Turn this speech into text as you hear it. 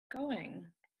Going.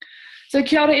 So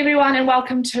kia ora everyone and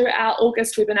welcome to our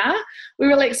August webinar. We're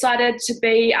really excited to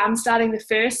be starting the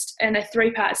first in a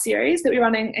three-part series that we're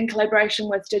running in collaboration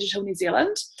with Digital New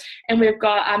Zealand. And we've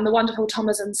got the wonderful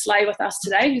Thomasin Sleigh with us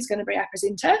today, who's going to be our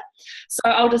presenter. So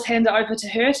I'll just hand it over to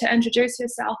her to introduce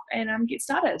herself and get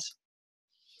started.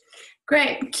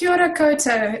 Great. Kia ora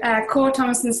koutou, ko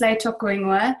Thomasin Sleigh tōku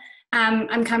ingoa.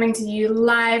 I'm coming to you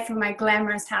live from my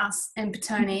glamorous house in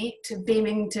Petone to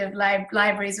beaming to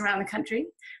libraries around the country,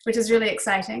 which is really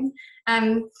exciting.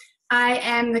 I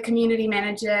am the community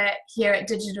manager here at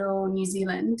Digital New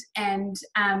Zealand, and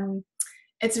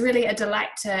it's really a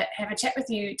delight to have a chat with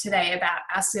you today about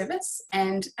our service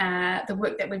and the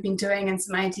work that we've been doing and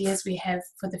some ideas we have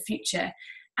for the future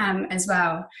as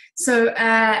well. So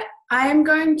I am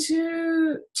going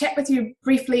to chat with you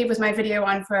briefly with my video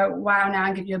on for a while now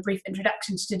and give you a brief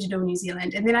introduction to Digital New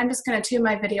Zealand. And then I'm just going to turn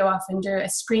my video off and do a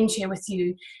screen share with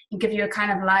you and give you a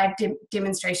kind of live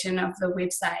demonstration of the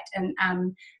website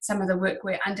and some of the work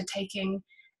we're undertaking.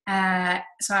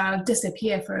 So I'll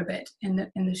disappear for a bit in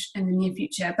the near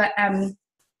future. But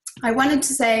I wanted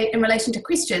to say in relation to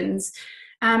questions,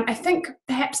 I think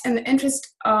perhaps in the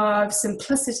interest of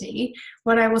simplicity,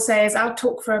 what I will say is I'll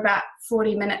talk for about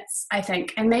 40 minutes, I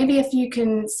think. And maybe if you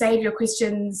can save your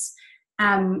questions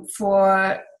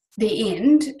for the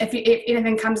end, if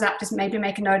anything comes up, just maybe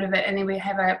make a note of it, and then we'll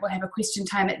have a question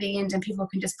time at the end and people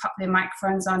can just pop their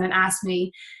microphones on and ask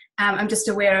me. I'm just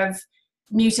aware of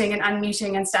muting and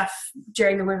unmuting and stuff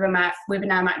during the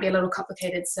webinar might be a little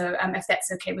complicated. So if that's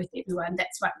okay with everyone,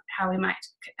 that's how we might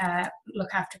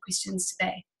look after questions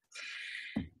today.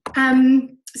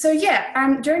 During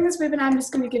this webinar, I'm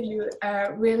just going to give you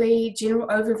a really general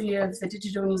overview of the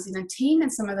Digital New Zealand team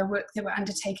and some of the work that we're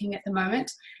undertaking at the moment.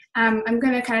 I'm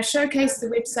going to kind of showcase the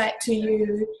website to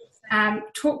you,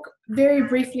 talk very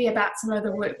briefly about some of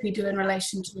the work we do in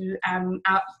relation to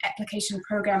our application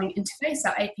programming interface,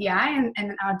 our API,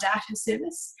 and our data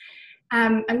service.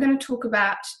 I'm going to talk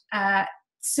about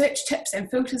search tips and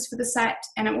filters for the site,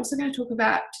 and I'm also going to talk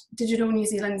about Digital New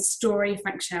Zealand's story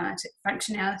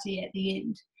functionality at the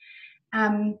end.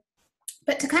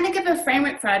 But to kind of give a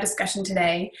framework for our discussion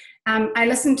today, I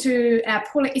listened to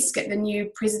Paula Eskett, the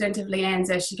new president of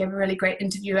LIANZA. She gave a really great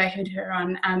interview. I heard her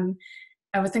on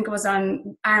I think it was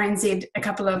on RNZ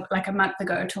a month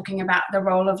ago, talking about the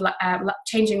role of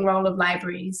changing role of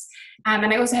libraries. And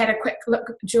I also had a quick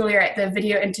look, Julia, at the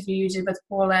video interview you did with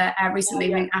Paula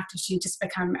recently, when after she just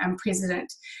become president.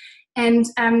 And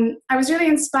I was really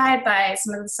inspired by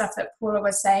some of the stuff that Paula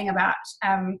was saying about,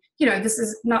 this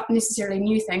is not necessarily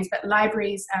new things, but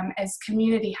libraries as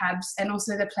community hubs, and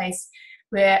also the place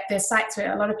where there's sites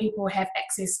where a lot of people have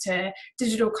access to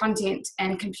digital content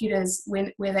and computers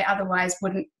where they otherwise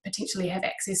wouldn't potentially have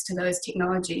access to those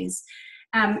technologies.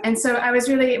 And so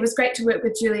it was great to work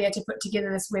with Julia to put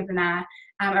together this webinar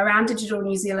around Digital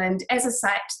New Zealand as a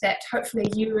site that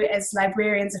hopefully you as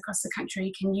librarians across the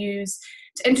country can use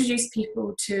to introduce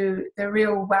people to the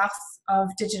real wealth of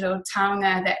digital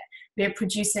taonga that we're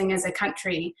producing as a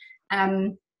country.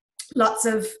 Lots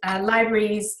of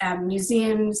libraries,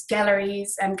 museums,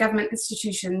 galleries, and government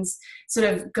institutions, sort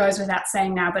of goes without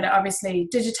saying now, but obviously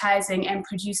digitizing and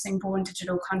producing born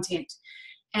digital content.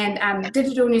 And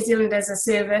Digital New Zealand as a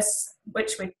service,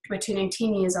 which we're turning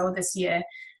 10 years old this year,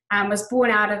 was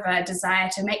born out of a desire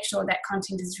to make sure that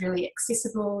content is really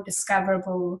accessible,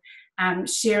 discoverable,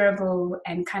 shareable,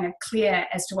 and kind of clear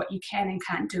as to what you can and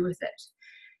can't do with it.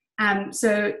 I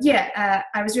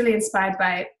was really inspired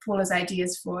by Paula's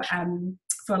ideas for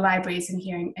libraries and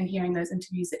hearing those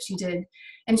interviews that she did.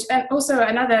 And also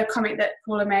another comment that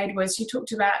Paula made was she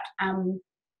talked about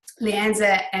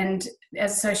LIANZA and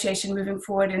as association moving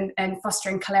forward and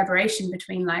fostering collaboration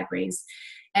between libraries.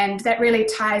 And that really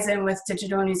ties in with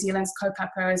Digital New Zealand's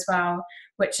kaupapa as well,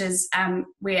 which is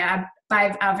we are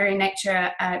by our very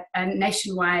nature a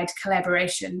nationwide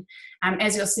collaboration.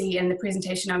 As you'll see in the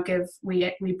presentation I'll give,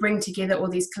 we bring together all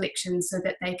these collections so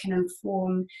that they can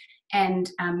inform and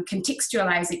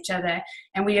contextualize each other.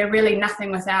 And we are really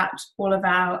nothing without all of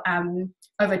our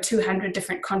over 200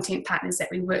 different content partners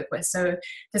that we work with. So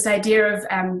this idea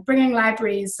of bringing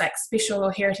libraries like special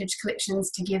or heritage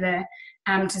collections together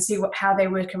to see how they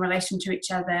work in relation to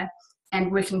each other and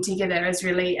working together is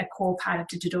really a core part of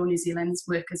Digital New Zealand's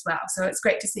work as well. So it's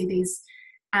great to see these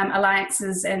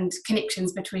alliances and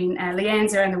connections between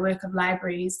LIANZA and the work of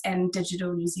libraries and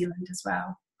Digital New Zealand as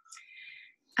well.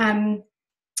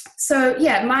 So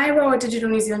yeah, my role at Digital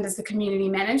New Zealand is the community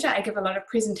manager. I give a lot of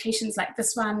presentations like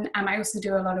this one. I also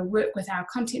do a lot of work with our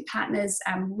content partners,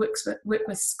 work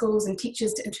with schools and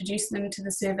teachers to introduce them to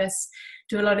the service,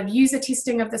 do a lot of user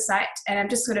testing of the site, and I'm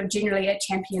just sort of generally a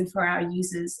champion for our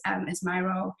users is my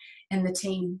role in the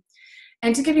team.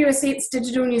 And to give you a sense,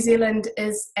 Digital New Zealand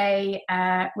is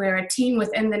we're a team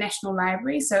within the National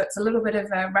Library, so it's a little bit of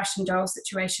a Russian doll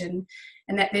situation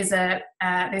in that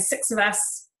there's 6 of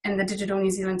us in the Digital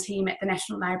New Zealand team at the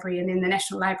National Library, and then the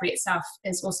National Library itself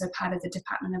is also part of the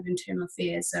Department of Internal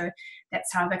Affairs, so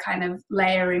that's how the kind of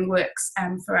layering works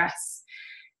for us.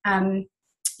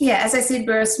 Yeah, as I said,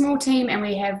 we're a small team and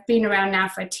we have been around now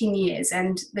for 10 years,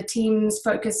 and the team's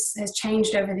focus has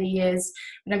changed over the years,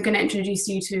 but I'm going to introduce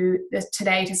you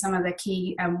today to some of the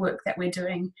key work that we're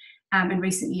doing in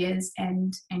recent years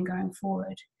and going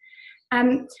forward.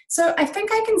 So I think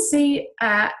I can see,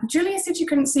 Julia said you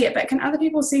couldn't see it, but can other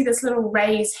people see this little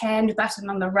raise hand button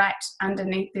on the right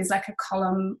underneath? There's like a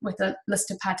column with a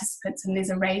list of participants and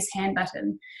there's a raise hand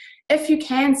button. If you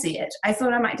can see it, I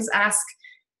thought I might just ask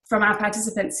from our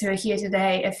participants who are here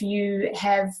today if you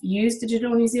have used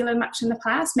Digital New Zealand much in the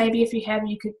past. Maybe if you have,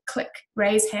 you could click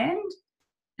raise hand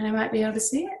and I might be able to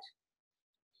see it.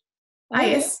 Oh,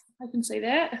 yes. I can see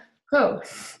that. Cool.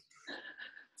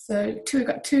 So we've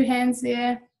got 2 hands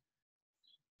there.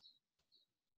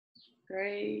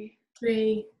 3.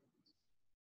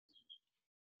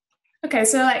 Okay,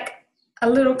 so like a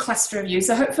little cluster of you.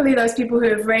 So hopefully those people who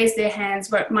have raised their hands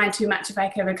won't mind too much if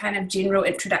I give a kind of general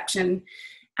introduction.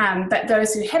 But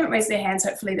those who haven't raised their hands,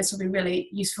 hopefully this will be really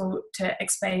useful to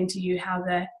explain to you how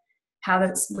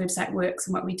this website works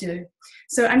and what we do.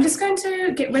 So I'm just going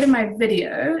to get rid of my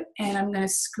video and I'm going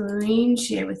to screen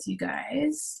share with you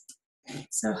guys.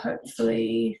 So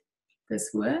hopefully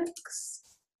this works.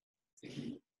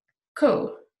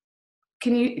 Cool.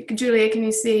 Julia, can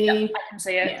you see? Yep, I can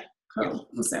see it. Yeah, cool,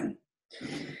 awesome.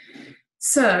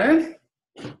 So,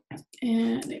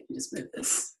 let me just move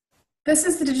this. This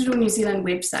is the Digital New Zealand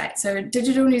website. So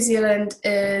Digital New Zealand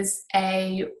is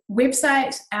a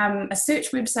website, a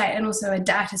search website, and also a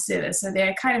data service. So there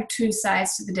are kind of 2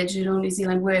 sides to the Digital New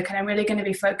Zealand work, and I'm really going to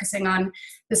be focusing on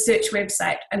the search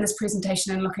website in this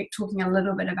presentation and talking a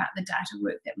little bit about the data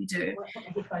work that we do.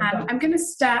 I'm going to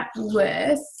start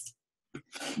with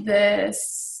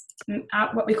this,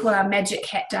 what we call our magic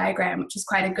hat diagram, which is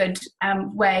quite a good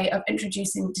way of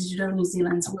introducing Digital New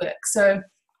Zealand's work. So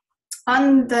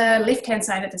on the left-hand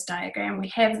side of this diagram, we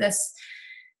have this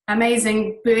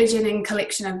amazing burgeoning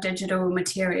collection of digital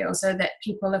material so that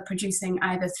people are producing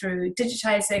either through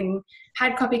digitizing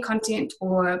hard copy content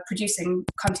or producing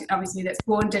content, obviously, that's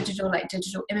born digital, like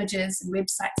digital images and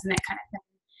websites and that kind of thing.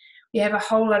 We have a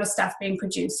whole lot of stuff being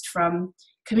produced from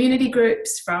community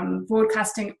groups, from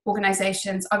broadcasting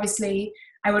organizations. Obviously,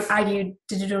 I would argue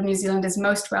Digital New Zealand is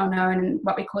most well known in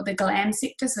what we call the GLAM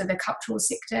sector, so the cultural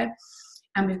sector.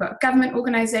 And we've got government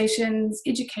organisations,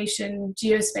 education,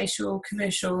 geospatial,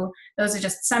 commercial. Those are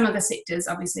just some of the sectors,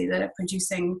 obviously, that are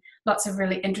producing lots of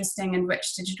really interesting and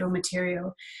rich digital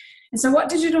material. And so what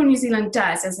Digital New Zealand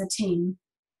does as a team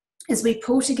is we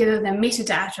pull together the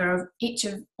metadata of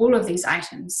all of these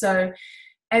items. So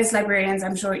as librarians,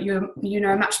 I'm sure you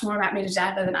know much more about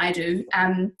metadata than I do.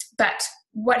 But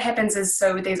what happens is,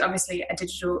 so there's obviously a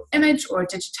digital image or a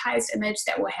digitized image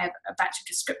that will have a bunch of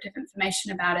descriptive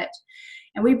information about it.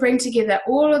 And we bring together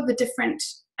all of the different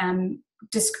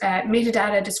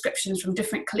metadata descriptions from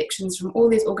different collections from all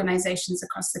these organizations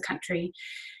across the country.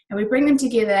 And we bring them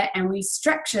together and we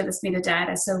structure this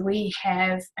metadata so we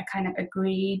have a kind of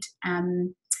agreed,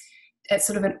 it's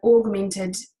sort of an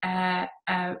augmented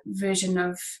version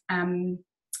of,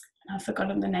 I've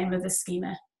forgotten the name of the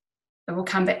schema. It will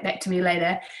come back to me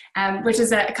later, which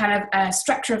is a kind of a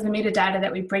structure of the metadata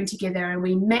that we bring together, and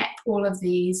we map all of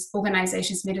these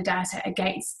organizations' metadata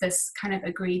against this kind of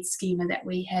agreed schema that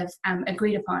we have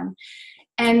agreed upon.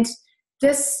 And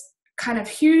this kind of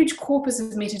huge corpus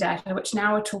of metadata, which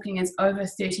now we're talking is over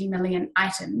 30 million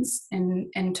items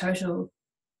in total,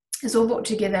 is all brought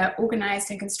together,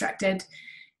 organized and constructed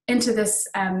into this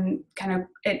kind of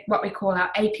what we call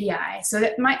our API. So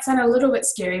that might sound a little bit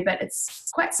scary, but it's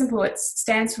quite simple. It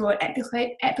stands for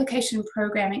Application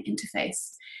Programming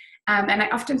Interface. And I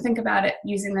often think about it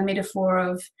using the metaphor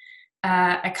of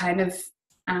a kind of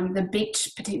the beach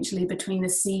potentially between the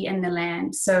sea and the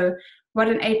land. So what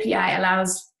an API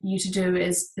allows you to do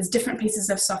is different pieces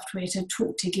of software to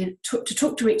talk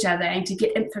to each other and to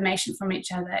get information from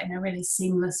each other in a really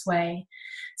seamless way.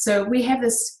 So we have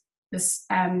this this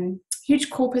huge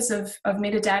corpus of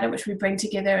metadata, which we bring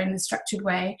together in a structured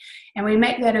way, and we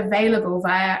make that available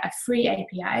via a free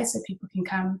API, so people can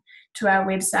come to our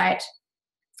website,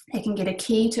 they can get a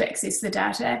key to access the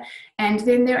data, and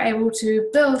then they're able to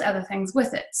build other things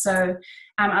with it. So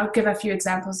I'll give a few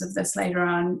examples of this later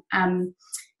on.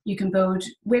 You can build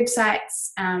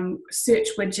websites, search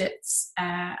widgets,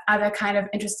 other kind of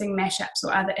interesting mashups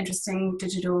or other interesting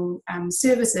digital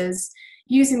services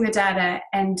using the data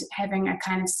and having a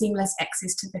kind of seamless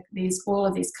access to all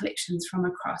of these collections from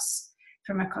across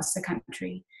the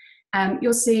country.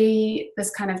 You'll see this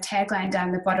kind of tagline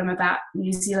down the bottom about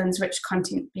New Zealand's rich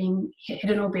content being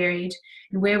hidden or buried,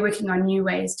 and we're working on new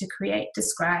ways to create,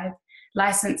 describe,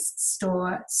 license,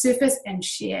 store, surface and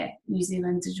share New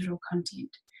Zealand digital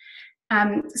content.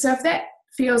 So if that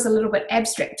feels a little bit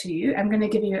abstract to you, I'm going to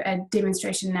give you a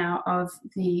demonstration now of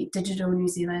the Digital New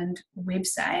Zealand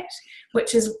website,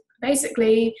 which is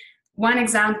basically one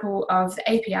example of the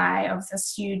API of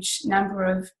this huge number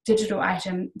of all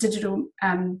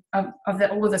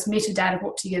this metadata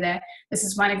brought together. This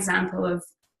is one example of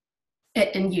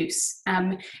it in use.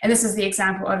 And this is the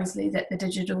example, obviously, that the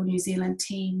Digital New Zealand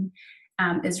team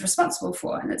is responsible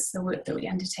for, and it's the work that we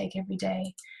undertake every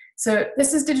day. So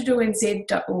this is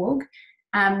digitalnz.org.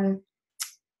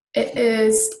 It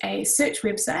is a search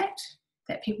website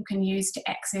that people can use to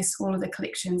access all of the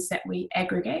collections that we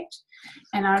aggregate.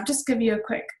 And I'll just give you a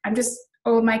quick, these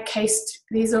are all my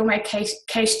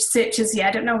cached searches here.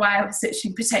 I don't know why I was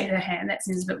searching potato ham, that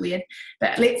seems a bit weird.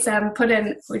 But let's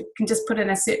we can just put in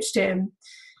a search term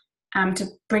to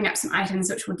bring up some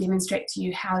items which will demonstrate to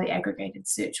you how the aggregated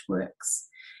search works.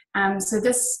 So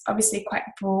this obviously quite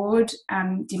broad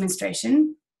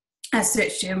demonstration. A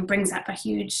search term brings up a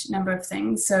huge number of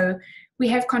things. So we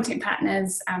have content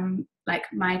partners like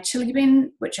My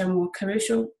Chilibin, which are more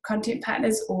commercial content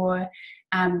partners, or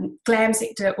GLAM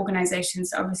sector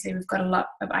organisations. Obviously, we've got a lot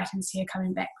of items here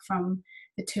coming back from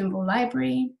the Turnbull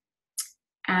Library.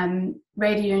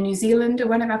 Radio New Zealand are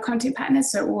one of our content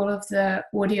partners, so all of the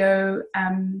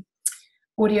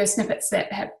audio snippets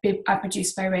that are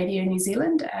produced by Radio New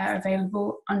Zealand are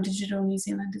available on Digital New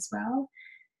Zealand as well.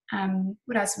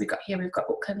 What else have we got here? We've got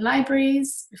Auckland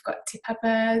Libraries, we've got Te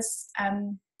Papa's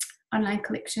online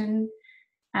collection,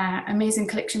 amazing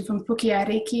collection from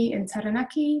Pukeariki in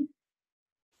Taranaki,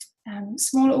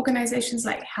 smaller organisations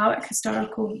like Howick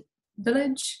Historical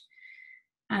Village,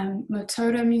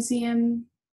 Motora Museum,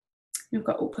 we've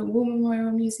got Auckland War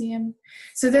Memorial Museum.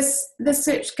 So this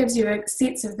search gives you a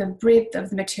sense of the breadth of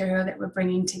the material that we're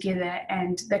bringing together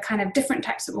and the kind of different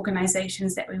types of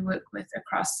organisations that we work with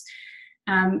across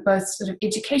both sort of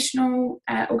educational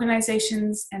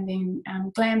organisations and then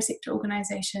GLAM sector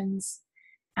organisations.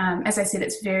 As I said,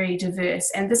 it's very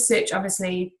diverse, and this search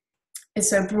obviously is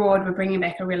so broad, we're bringing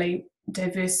back a really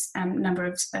diverse number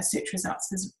of search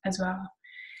results as well.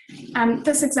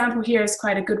 This example here is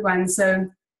quite a good one. So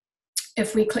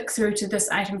if we click through to this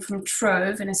item from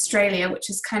Trove in Australia, which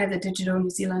is kind of the Digital New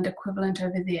Zealand equivalent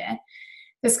over there,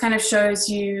 this kind of shows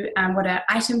you what an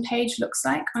item page looks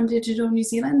like on Digital New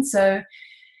Zealand. So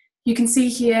you can see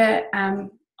here on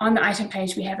the item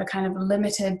page we have a kind of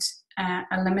limited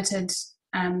amount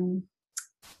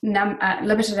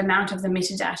of the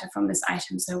metadata from this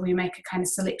item. So we make a kind of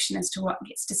selection as to what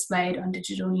gets displayed on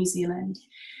Digital New Zealand.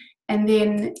 And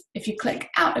then if you click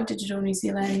out of Digital New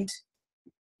Zealand,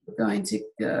 we're going to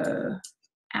go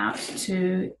out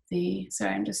to the,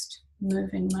 sorry, I'm just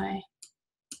moving my,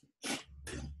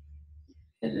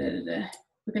 we're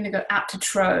going to go out to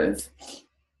Trove,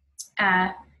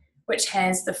 which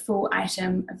has the full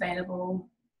item available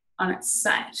on its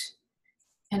site.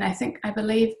 And I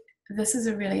believe this is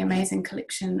a really amazing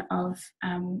collection of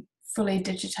fully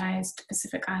digitized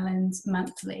Pacific Islands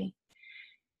monthly.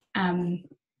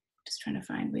 Just trying to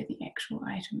find where the actual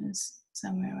item is,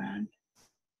 somewhere around.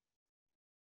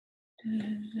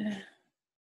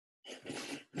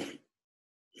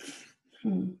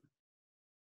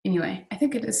 Anyway, I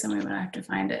think it is somewhere, but I have to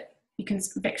find it. You can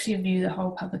actually view the whole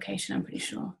publication, I'm pretty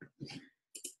sure.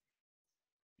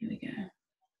 Here we go.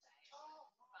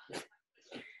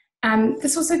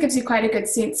 This also gives you quite a good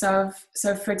sense of,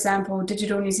 so for example,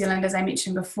 Digital New Zealand, as I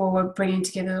mentioned before, we're bringing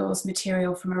together all this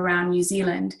material from around New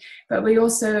Zealand, but we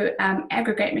also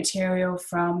aggregate material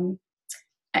from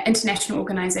international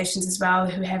organisations as well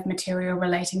who have material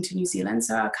relating to New Zealand.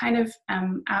 So our kind of,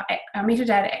 our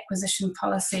metadata acquisition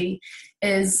policy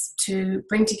is to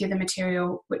bring together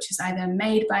material which is either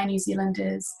made by New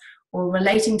Zealanders or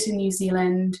relating to New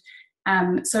Zealand.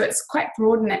 So it's quite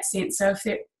broad in that sense. So if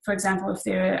there, for example, if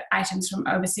there are items from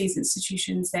overseas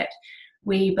institutions that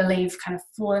we believe kind of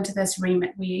fall into this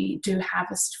remit. We do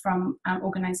harvest from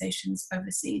organisations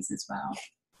overseas as well.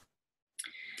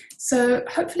 So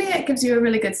hopefully that gives you a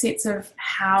really good sense of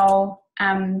how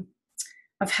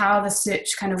the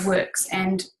search kind of works,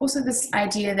 and also this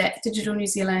idea that Digital New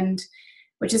Zealand,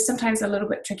 which is sometimes a little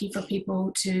bit tricky for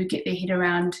people to get their head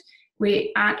around,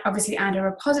 we aren't a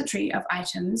repository of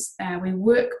items.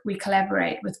 We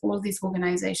collaborate with all of these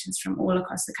organisations from all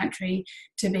across the country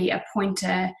to be a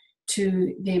pointer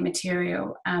to their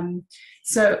material.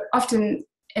 So often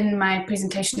in my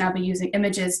presentation I'll be using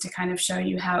images to kind of show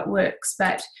you how it works,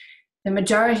 but the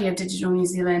majority of Digital New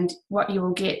Zealand, what you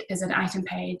will get is an item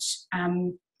page.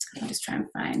 I'll just try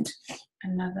and find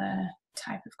another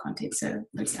type of content. So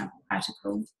for example,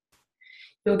 article.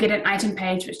 You'll get an item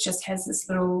page which just has this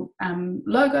little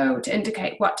logo to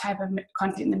indicate what type of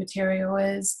content the material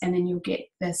is, and then you'll get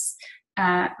this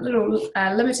little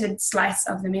limited slice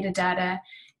of the metadata,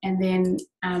 and then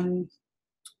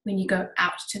when you go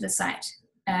out to the site,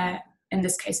 in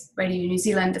this case Radio New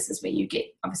Zealand, this is where you get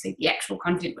obviously the actual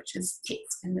content, which is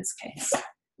text in this case.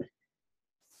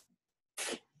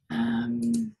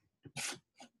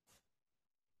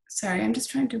 Sorry, I'm just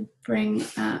trying to bring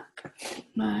up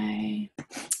my,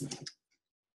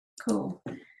 cool.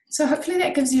 So hopefully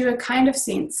that gives you a kind of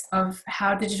sense of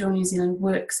how Digital New Zealand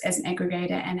works as an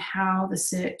aggregator and how the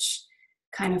search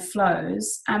kind of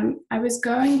flows. I was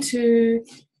going to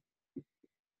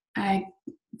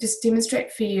just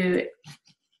demonstrate for you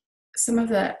some of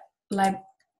the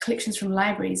collections from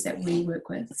libraries that we work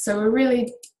with. So we're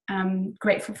really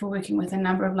grateful for working with a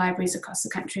number of libraries across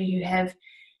the country who have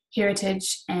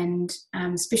heritage and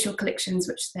special collections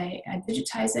which they are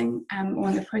digitising or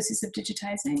in the process of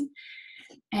digitising.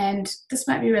 And this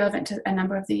might be relevant to a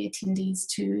number of the attendees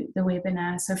to the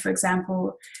webinar. So for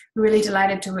example, we're really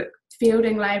delighted to work with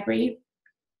Fielding Library,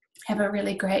 have a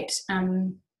really great,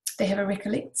 they have a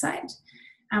Recollect site,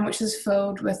 which is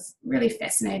filled with really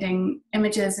fascinating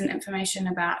images and information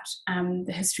about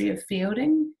the history of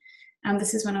fielding.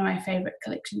 This is one of my favourite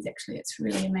collections actually, it's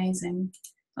really amazing.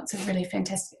 Lots of really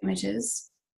fantastic images.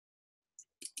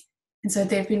 And so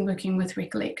they've been working with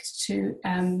Recollect to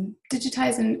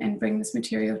digitise and bring this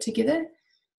material together.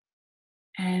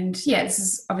 And yeah, this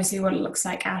is obviously what it looks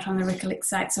like out on the Recollect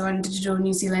site. So on Digital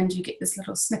New Zealand, you get this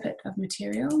little snippet of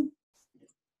material.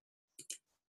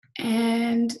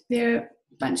 And there are a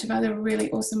bunch of other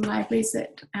really awesome libraries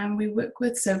that we work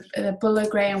with. So the Buller,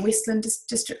 Grey and Westland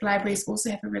district libraries also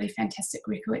have a really fantastic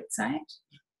Recollect site.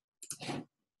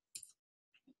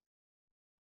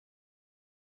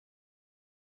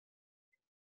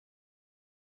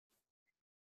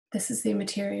 This is their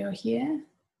material here.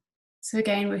 So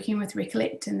again, working with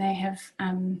Recollect, and they have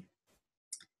a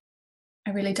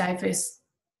really diverse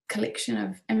collection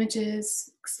of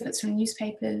images, excerpts from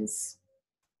newspapers.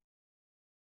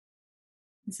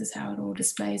 This is how it all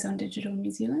displays on Digital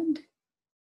New Zealand.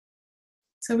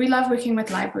 So we love working with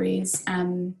libraries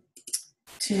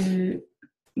to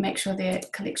make sure their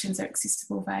collections are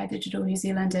accessible via Digital New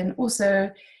Zealand, and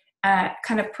also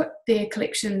kind of put their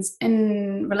collections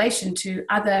in relation to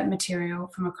other material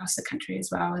from across the country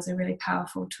as well, as a really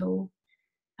powerful tool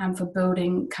for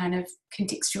building kind of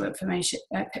contextual information,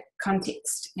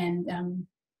 context and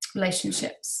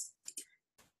relationships.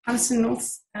 Thomasin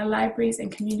North Libraries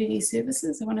and Community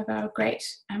Services are one of our great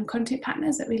content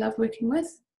partners that we love working with.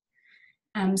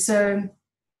 So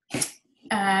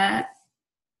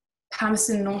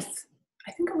Thomasin North,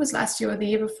 I think it was last year or the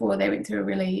year before, they went through a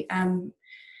really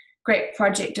great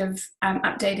project of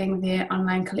updating their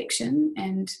online collection,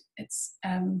 and it's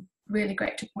really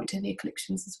great to point to their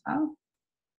collections as well.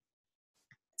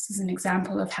 This is an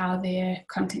example of how their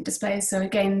content displays. So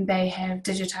again, they have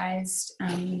digitised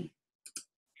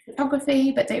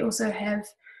photography, but they also have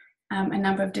a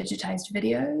number of digitised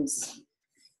videos.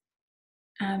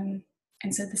 And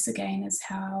so this again is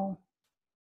how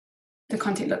the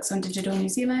content looks on Digital New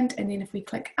Zealand. And then if we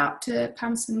click out to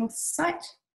Thomasin North's site,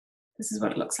 this is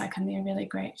what it looks like on their really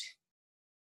great,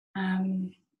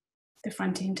 the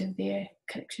front end of their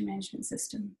collection management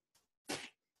system.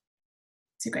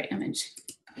 It's a great image.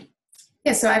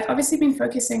 Yeah, so I've obviously been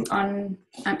focusing on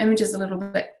images a little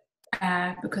bit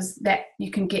because that you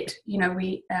can get, you know,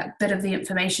 a bit of the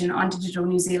information on Digital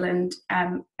New Zealand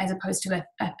as opposed to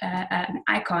an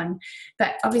icon.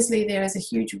 But obviously there is a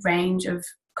huge range of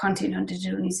content on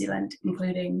Digital New Zealand,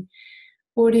 including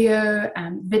audio,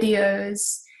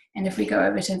 videos. And if we go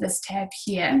over to this tab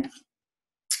here,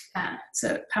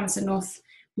 so Thomasin North,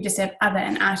 we just have other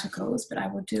and articles, but I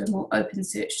will do a more open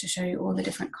search to show you all the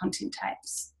different content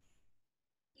types.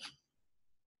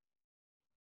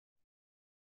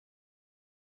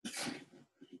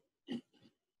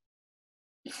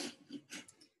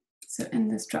 So in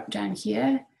this drop down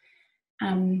here,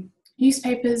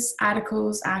 newspapers,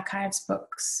 articles, archives,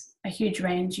 books, a huge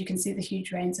range. You can see the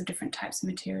huge range of different types of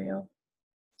material.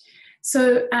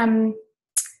 So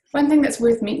one thing that's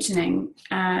worth mentioning,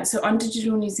 so on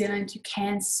Digital New Zealand, you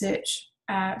can search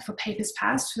for papers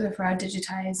past for our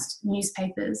digitised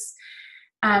newspapers.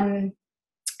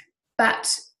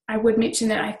 But I would mention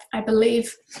that I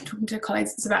believe, talking to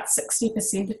colleagues, it's about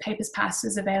 60% of papers past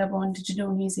is available on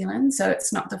Digital New Zealand, so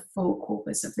it's not the full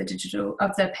corpus of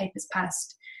the papers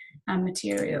past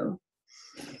material.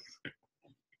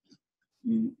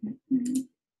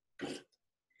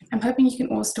 I'm hoping you can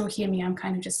all still hear me. I'm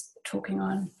kind of just talking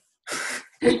on.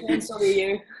 We can still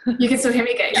hear you. You can still hear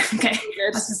me? Good. Okay. Good.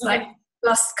 I was just like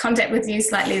lost contact with you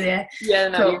slightly there. Yeah,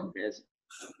 no, cool. You're good.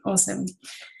 Awesome.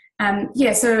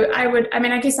 Yeah, so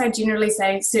I guess I generally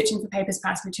say searching for papers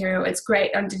past material, it's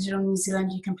great on Digital New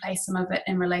Zealand. You can place some of it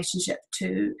in relationship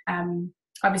to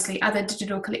obviously other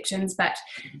digital collections, but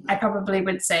I probably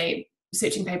would say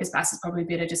searching papers past is probably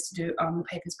better just to do on the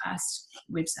papers past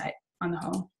website on the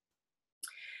whole.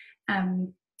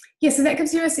 Yeah, so that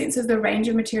gives you a sense of the range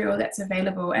of material that's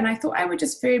available. And I thought I would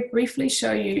just very briefly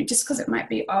show you, just because it might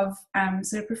be of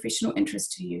sort of professional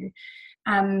interest to you,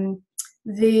 I'm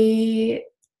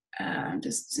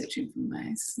just searching for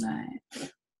my slide,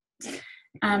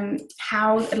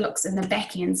 how it looks in the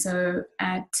back end. So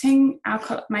Ting,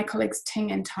 my colleagues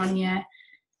Ting and Tonya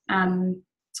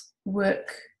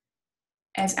work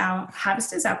as our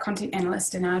harvesters, our content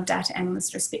analyst and our data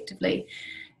analyst respectively.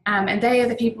 And they are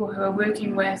the people who are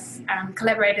working with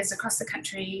collaborators across the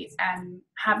country,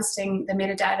 harvesting the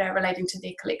metadata relating to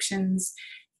their collections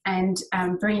and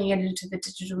bringing it into the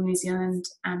Digital New Zealand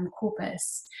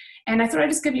corpus. And I thought I'd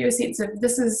just give you a sense of,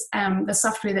 this is the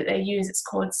software that they use. It's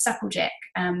called Supplejack,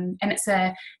 and it's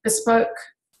a bespoke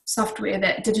software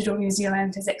that Digital New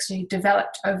Zealand has actually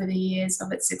developed over the years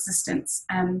of its existence.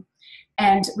 And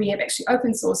we have actually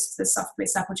open sourced the software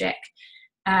Supplejack.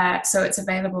 So it's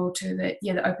available to the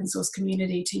open source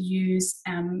community to use.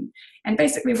 And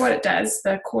basically what it does,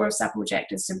 the core of Supplejack,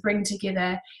 is to bring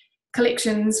together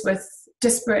collections with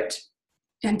disparate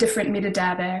and different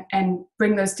metadata and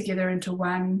bring those together into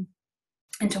one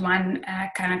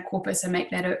kind of corpus and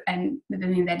make that, and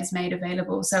then that is made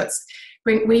available. So it's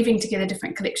weaving together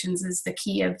different collections is the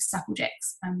key of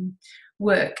Supplejack's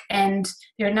work. And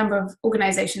there are a number of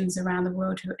organisations around the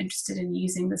world who are interested in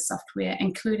using this software,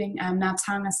 including Ngā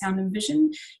Taonga Sound and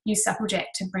Vision use Supplejack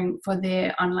to bring for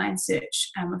their online search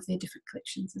of their different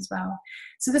collections as well.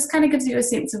 So this kind of gives you a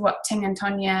sense of what Ting and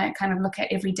Tonya kind of look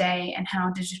at every day and how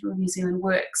Digital New Zealand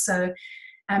works. So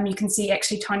you can see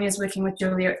actually Tonya's working with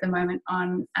Julia at the moment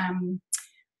on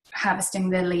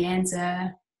harvesting the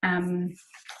LIANZA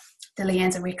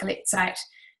Recollect site,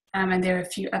 and there are a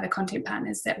few other content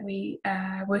partners that we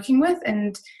are working with,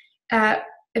 and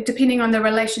depending on the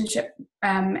relationship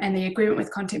and the agreement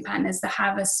with content partners, the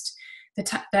harvest of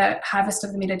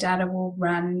the metadata will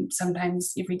run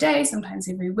sometimes every day, sometimes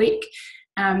every week,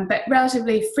 but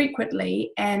relatively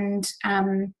frequently. And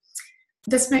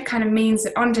this kind of means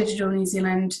that on Digital New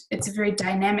Zealand, it's a very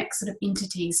dynamic sort of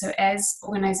entity. So as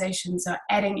organisations are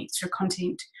adding extra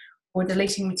content or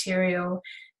deleting material,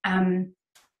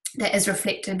 that is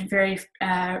reflected very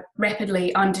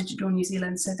rapidly on Digital New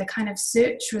Zealand. So the kind of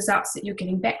search results that you're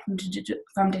getting back from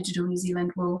Digital New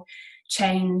Zealand will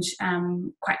change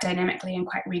quite dynamically and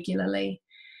quite regularly.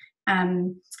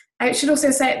 I should also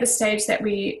say at this stage that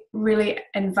we really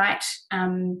invite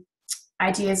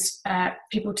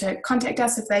people to contact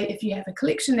us if you have a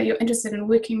collection that you're interested in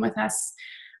working with us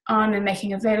on and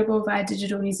making available via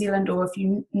Digital New Zealand, or if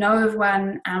you know of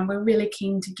one. We're really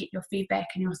keen to get your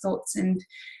feedback and your thoughts and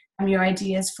your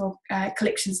ideas for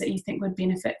collections that you think would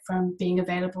benefit from being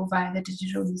available via the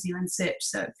Digital New Zealand search.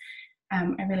 So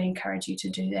I really encourage you to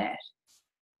do that.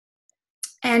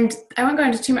 And I won't go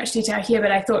into too much detail here,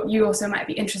 but I thought you also might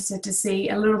be interested to see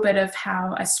a little bit of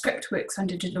how a script works on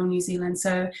Digital New Zealand.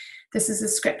 So this is a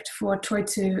script for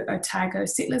Toitu Otago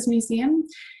Settlers Museum.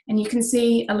 And you can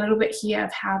see a little bit here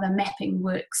of how the mapping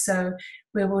works. So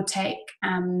we will take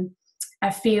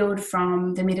a field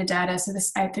from the metadata. So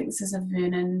I think this is a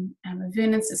Vernon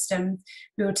system.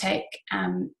 We will take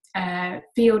a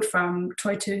field from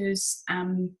Toitu's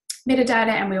metadata,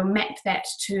 and we'll map that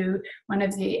to one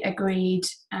of the agreed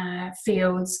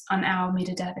fields on our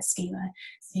metadata schema.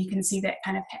 So you can see that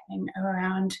kind of happening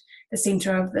around the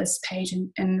center of this page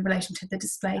in relation to the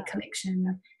display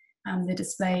collection, the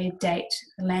display date,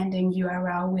 the landing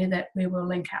URL, where we'll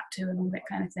link out to, and all that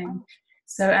kind of thing.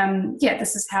 So yeah,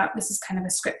 this is kind of a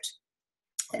script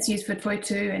that's used for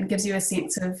Toitu and gives you a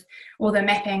sense of all the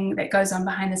mapping that goes on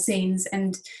behind the scenes,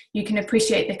 and you can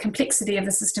appreciate the complexity of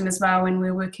the system as well when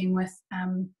we're working with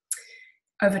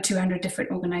over 200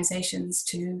 different organizations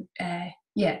to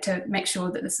make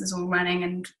sure that this is all running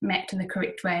and mapped in the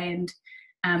correct way. And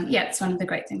it's one of the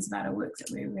great things about our work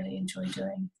that we really enjoy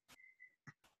doing.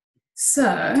 So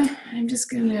I'm just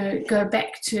going to go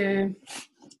back to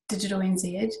Digital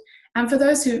NZ. For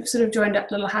those who sort of joined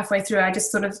up a little halfway through, I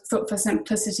just sort of thought for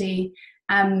simplicity,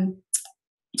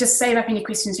 just save up any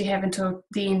questions you have until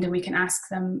the end, and we can ask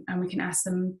them,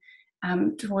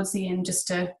 towards the end, just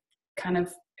to kind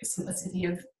of simplicity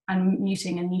of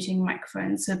unmuting and muting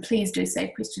microphones. So please do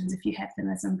save questions if you have them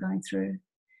as I'm going through.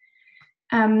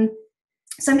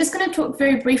 So I'm just going to talk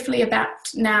very briefly about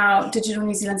now Digital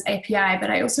New Zealand's API,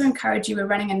 but I also encourage you, we're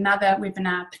running another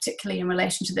webinar particularly in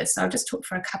relation to this, so I'll just talk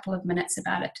for a couple of minutes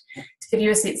about it to give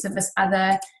you a sense of this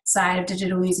other side of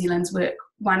Digital New Zealand's work,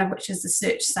 one of which is the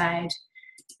search side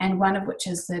and one of which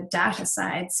is the data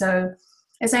side. So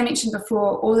as I mentioned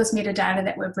before, all this metadata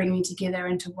that we're bringing together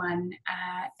into one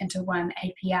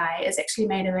API is actually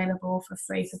made available for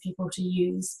free for people to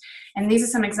use. And these are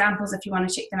some examples if you want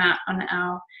to check them out on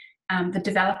our the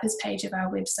developers page of our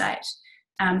website.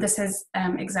 This has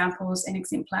examples and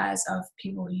exemplars of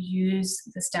people who use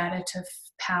this data to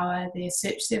power their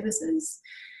search services.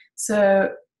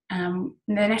 So in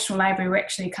the National Library, we're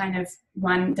actually kind of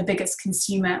the biggest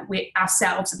consumer, we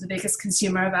ourselves are the biggest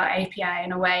consumer of our API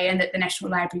in a way, and that the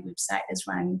National Library website is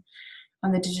run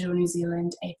on the Digital New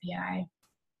Zealand API.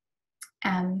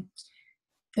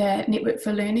 The Network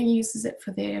for Learning uses it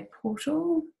for their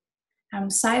portal.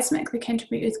 Seismic, the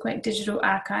Canterbury Earthquake Digital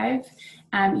Archive,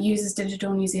 uses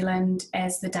Digital New Zealand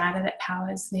as the data that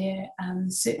powers their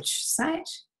search site.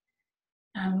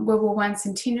 World War I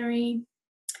Centenary,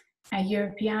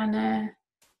 Europeana,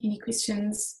 any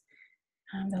questions?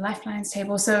 The Lifelines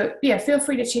table. So yeah, feel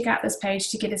free to check out this page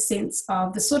to get a sense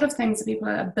of the sort of things that people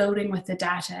are building with the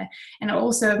data. And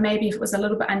also, maybe if it was a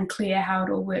little bit unclear how it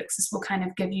all works, this will kind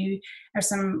of give you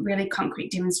some really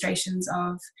concrete demonstrations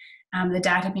of the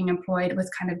data being employed with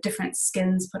kind of different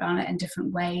skins put on it in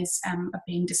different ways of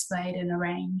being displayed and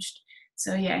arranged.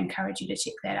 So yeah, I encourage you to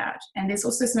check that out. And there's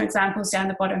also some examples down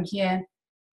the bottom here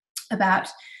about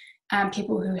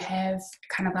people who have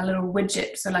kind of a little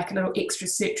widget, so like a little extra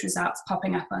search results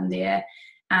popping up on their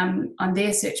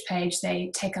search page. They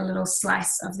take a little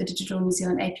slice of the Digital New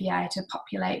Zealand API to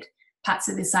populate parts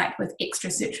of their site with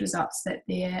extra search results that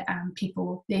their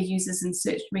users and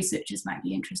researchers might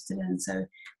be interested in. So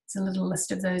it's a little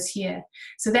list of those here.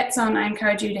 So that's on, I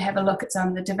encourage you to have a look. It's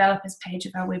on the developers page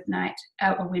of our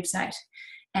website,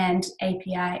 and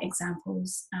API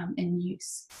examples in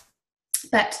use.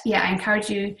 But yeah, I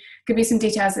encourage you, give you some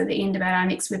details at the end about our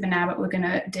next webinar, but we're going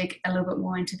to dig a little bit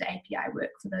more into the API work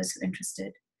for those who are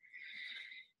interested.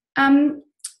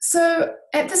 So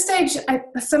at this stage,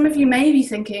 some of you may be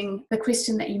thinking the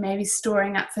question that you may be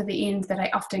storing up for the end that I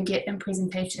often get in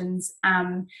presentations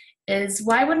is,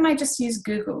 why wouldn't I just use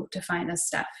Google to find this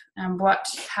stuff?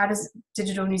 How does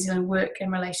Digital New Zealand work in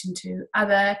relation to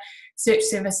other search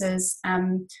services?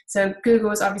 So Google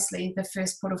is obviously the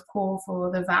first port of call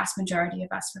for the vast majority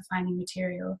of us for finding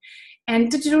material.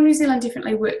 And Digital New Zealand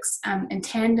definitely works in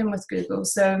tandem with Google.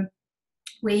 So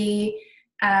we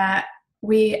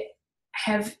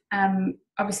have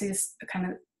obviously this kind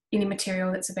of any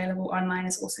material that's available online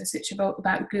is also searchable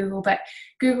about Google, but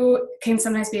Google can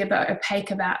sometimes be a bit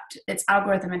opaque about its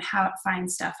algorithm and how it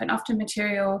finds stuff. And often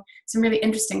material, some really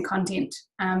interesting content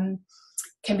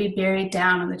can be buried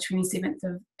down on the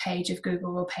 27th page of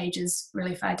Google, or pages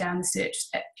really far down the search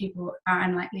that people are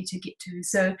unlikely to get to.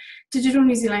 So Digital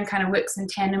New Zealand kind of works in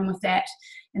tandem with that,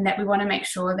 in that we want to make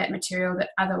sure that material that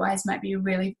otherwise might be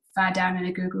really far down in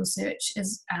a Google search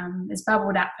is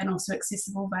bubbled up and also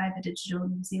accessible via the Digital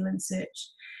New Zealand search.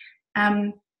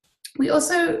 I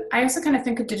also kind of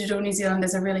think of Digital New Zealand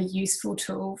as a really useful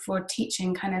tool for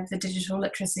teaching kind of the digital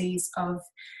literacies of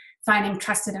finding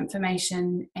trusted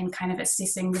information and kind of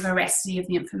assessing the veracity of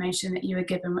the information that you are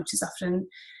given, which is often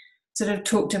sort of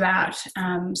talked about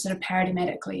sort of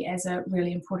paradigmatically as a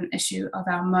really important issue of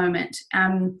our moment.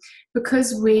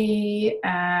 Because we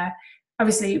are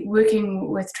obviously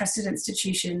working with trusted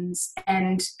institutions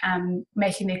and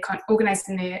helping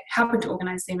to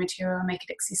organise their material and make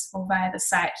it accessible via the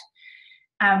site.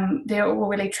 They're all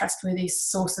really trustworthy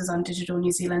sources on Digital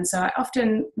New Zealand. So I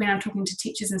often, when I'm talking to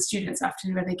teachers and students, I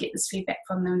often really get this feedback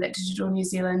from them that Digital New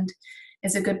Zealand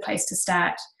is a good place to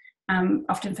start,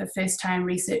 often for first-time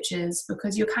researchers,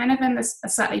 because you're kind of in a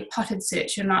slightly potted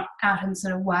search. You're not out in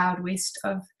sort of wild west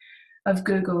of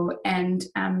Google, and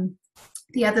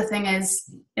The other thing is,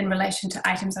 in relation to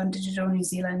items on Digital New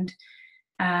Zealand,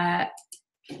 there's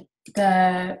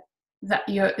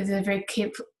a very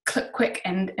quick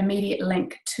and immediate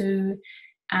link to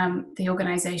the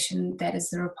organisation that is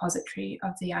the repository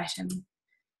of the item.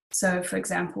 So, for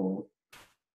example,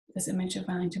 this image of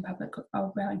Wellington Public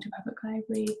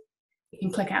Library, you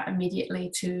can click out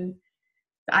immediately to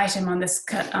the item on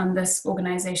this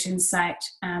organisation's site.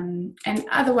 And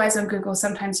otherwise on Google,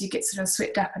 sometimes you get sort of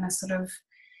swept up in a sort of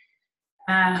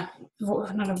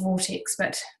not a vortex,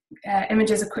 but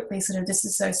images are quickly sort of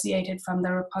disassociated from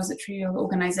the repository or the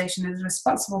organisation that is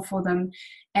responsible for them.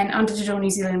 And on Digital New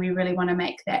Zealand, we really want to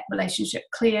make that relationship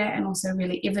clear and also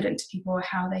really evident to people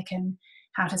how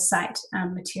to cite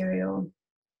material.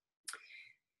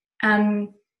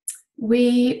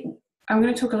 I'm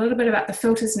going to talk a little bit about the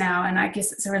filters now, and I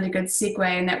guess it's a really good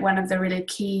segue in that one of the really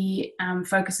key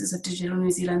focuses of Digital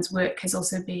New Zealand's work has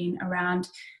also been around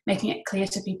making it clear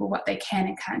to people what they can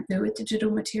and can't do with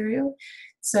digital material.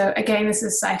 So again, this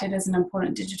is cited as an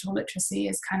important digital literacy,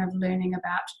 as kind of learning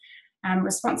about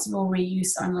responsible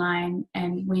reuse online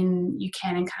and when you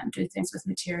can and can't do things with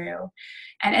material.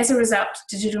 And as a result,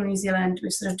 Digital New Zealand,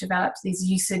 we've sort of developed these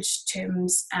usage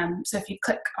terms. So if you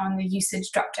click on the usage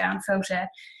drop-down filter,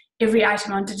 every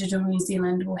item on Digital New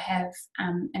Zealand will have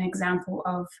an example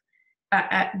of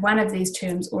one of these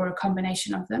terms or a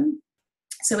combination of them.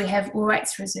 So we have all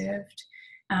rights reserved,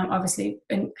 obviously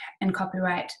in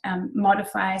copyright,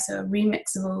 modify, so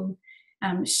remixable,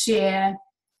 share,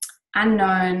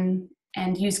 unknown,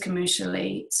 and used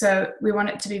commercially. So we want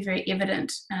it to be very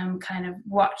evident kind of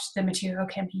what the material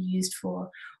can be used for,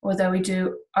 although we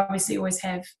do obviously always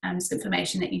have this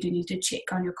information that you do need to check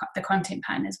on the content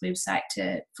partner's website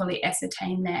to fully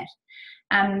ascertain that.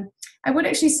 I would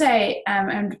actually say,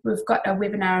 and we've got a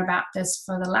webinar about this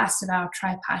for the last of our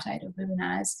tripartite of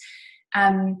webinars,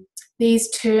 these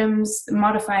terms,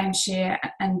 modify and share,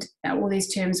 and all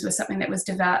these terms were something that was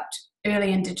developed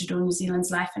early in Digital New Zealand's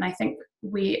life, and I think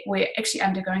we're actually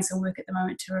undergoing some work at the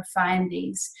moment to refine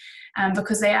these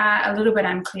because they are a little bit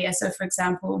unclear. So for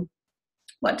example,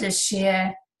 what does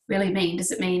share really mean?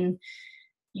 Does it mean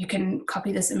you can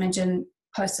copy this image and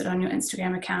post it on your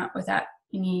Instagram account without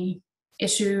any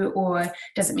issue, or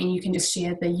does it mean you can just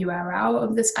share the URL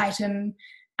of this item?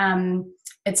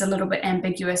 It's a little bit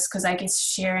ambiguous because I guess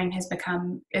sharing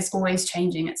is always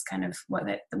changing. It's kind of what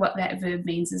that verb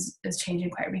means is changing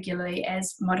quite regularly,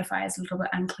 as modify is a little bit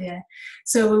unclear.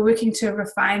 So we're working to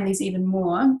refine these even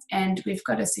more, and we've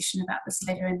got a session about this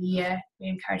later in the year. We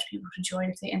encourage people to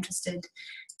join if they're interested.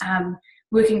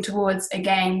 Working towards,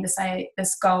 again,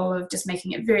 this goal of just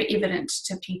making it very evident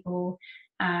to people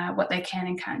what they can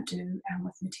and can't do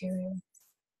with material.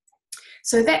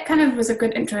 So that kind of was a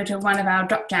good intro to one of our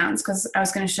drop downs, because I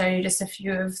was going to show you just a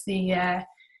few of the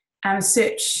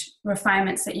search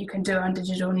refinements that you can do on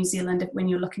Digital New Zealand when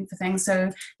you're looking for things. So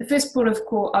the first port of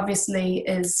call obviously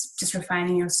is just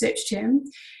refining your search term,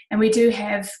 and we do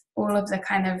have all of the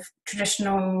kind of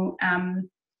traditional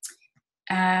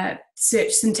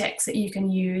search syntax that you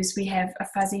can use. We have a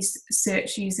fuzzy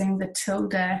search using the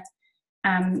tilde.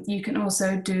 You can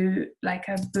also do like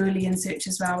a Boolean search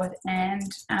as well with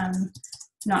and,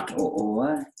 not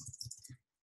or.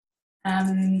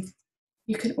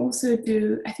 You can also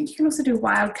do, I think you can also do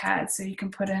wildcards. So you can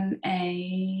put in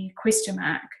a question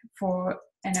mark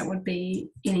and it would be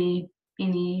any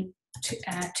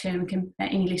term,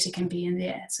 any letter can be in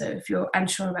there. So if you're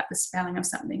unsure about the spelling of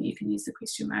something, you can use the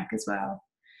question mark as well.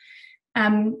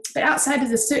 But outside of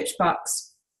the search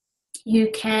box, you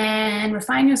can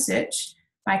refine your search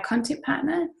by content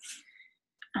partner,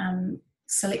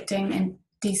 selecting and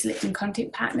deselecting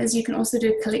content partners. You can also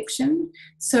do collection.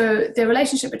 So the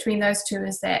relationship between those two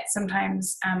is that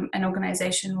sometimes an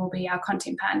organisation will be our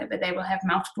content partner, but they will have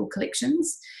multiple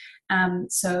collections.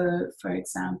 So for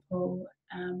example,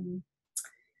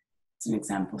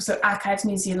 so Archives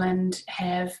New Zealand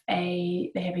have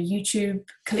a YouTube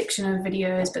collection of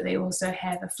videos, but they also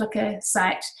have a Flickr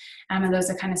site, and those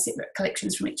are kind of separate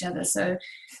collections from each other. So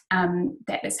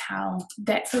that is how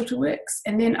that filter works.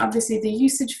 And then obviously the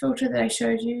usage filter that I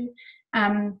showed you,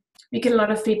 we get a lot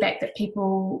of feedback that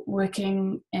people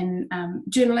working in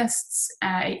journalists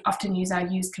often use our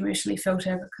use commercially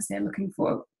filter because they're looking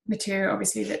for material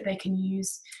obviously that they can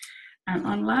use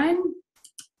online.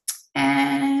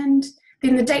 And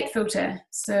then the date filter.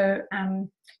 So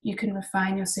you can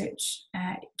refine your search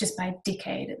just by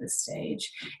decade at this stage.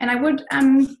 And I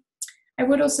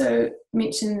would also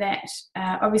mention that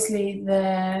obviously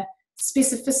the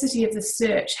specificity of the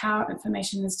search, how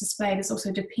information is displayed, is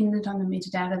also dependent on the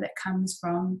metadata that comes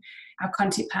from our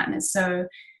content partners. So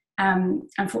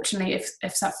Unfortunately,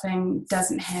 if something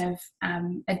doesn't have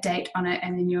a date on it,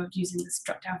 and then you're using this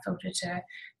drop-down filter to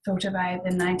filter by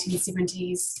the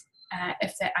 1970s,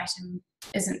 if that item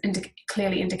isn't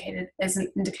clearly indicated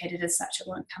as such, it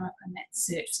won't come up in that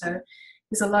search. So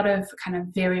there's a lot of kind of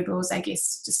variables, I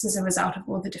guess, just as a result of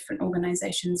all the different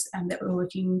organisations that we're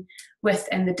working with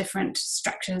and the different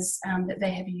structures that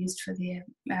they have used for their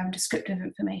descriptive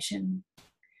information.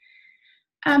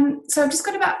 So I've just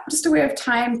got just aware of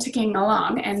time ticking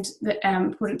along, and that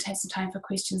important to have some time for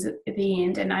questions at the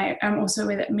end. And I am also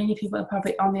aware that many people are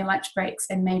probably on their lunch breaks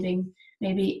and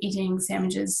maybe eating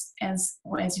sandwiches as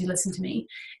you listen to me.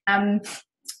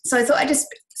 So I thought I'd just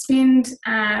spend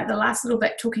the last little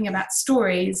bit talking about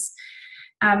stories.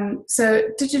 So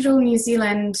Digital New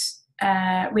Zealand,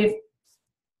 when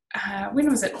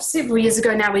was it? Several years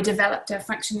ago now, we developed a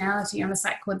functionality on a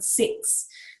site called Sets.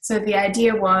 So the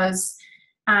idea was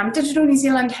Digital New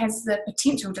Zealand has the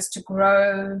potential just to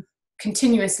grow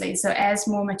continuously. So as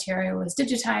more material is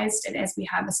digitised and as we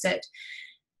harvest it,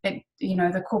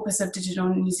 the corpus of Digital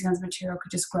New Zealand's material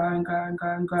could just grow and grow and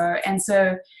grow and grow. And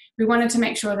so we wanted to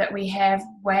make sure that we have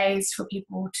ways for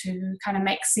people to kind of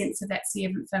make sense of that sea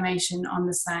of information on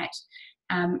the site,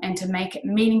 and to make it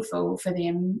meaningful for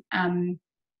them, and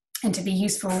to be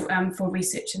useful for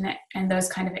research and those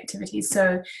kind of activities.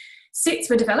 So sets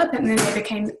were developed, and then they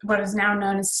became what is now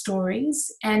known as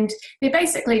stories. And they're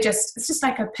basically it's just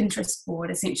like a Pinterest board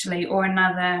essentially, or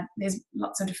there's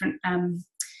lots of different,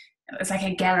 it's like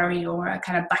a gallery or a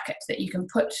kind of bucket that you can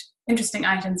put interesting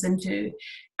items into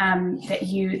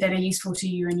that are useful to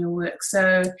you in your work.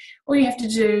 So all you have to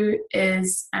do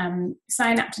is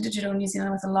sign up to Digital New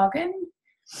Zealand with a login,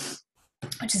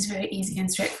 which is very easy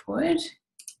and straightforward.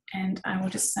 And I will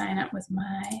just sign in with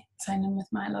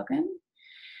my login.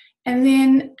 And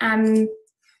then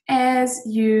as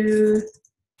you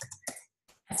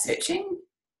are searching,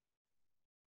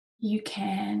 you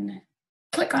can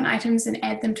click on items and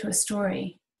add them to a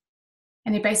story.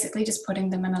 And you're basically just putting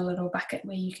them in a little bucket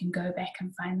where you can go back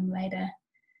and find them later.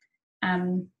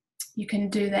 You can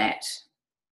do that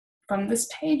from this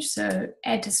page. So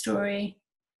add to story.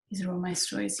 These are all my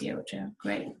stories here, which are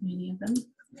great, many of them.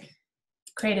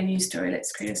 Create a new story.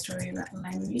 Let's create a story about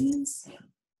libraries.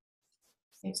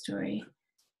 Save story.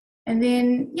 And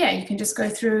then, you can just go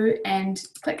through and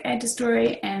click add to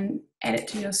story and add it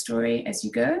to your story as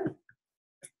you go.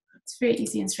 It's very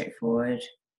easy and straightforward.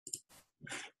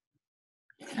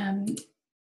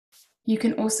 You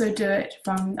can also do it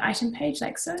from the item page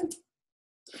like so.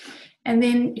 And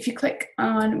then if you click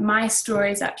on My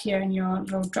Stories up here in your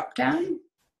little drop down,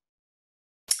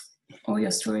 all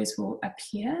your stories will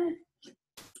appear.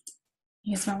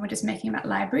 Here's one we're just making about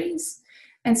libraries.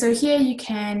 And so here you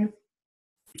can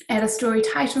add a story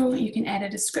title, you can add a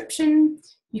description,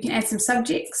 you can add some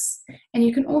subjects, and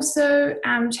you can also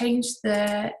change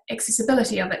the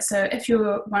accessibility of it. So if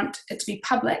you want it to be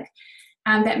public,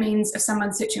 that means if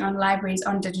someone's searching on libraries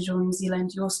on Digital New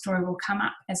Zealand, your story will come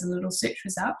up as a little search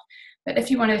result. But if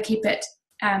you want to keep it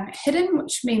hidden,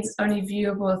 which means it's only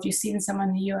viewable if you send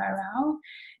someone the URL,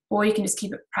 or you can just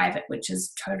keep it private, which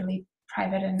is totally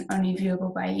private and only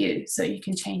viewable by you. So you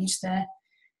can change the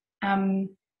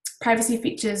privacy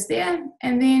features there,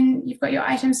 and then you've got your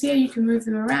items here. You can move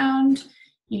them around,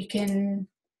 you can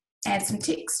add some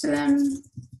text to them,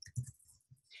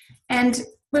 and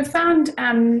we've found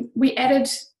we added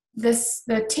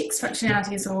the text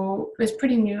functionality was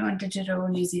pretty new on Digital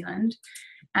New Zealand.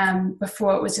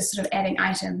 Before it was just sort of adding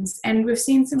items, and we've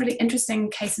seen some really interesting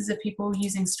cases of people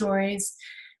using stories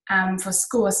for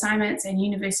school assignments and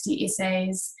university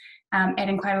essays,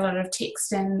 adding quite a lot of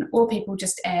text in, or people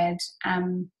just add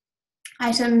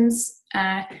items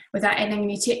without adding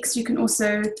any text. You can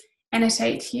also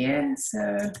annotate here, so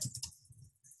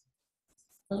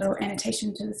a little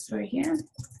annotation to the story here,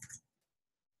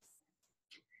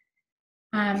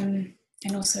 and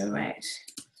also write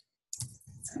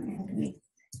something underneath.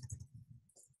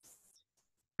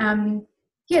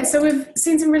 So we've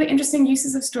seen some really interesting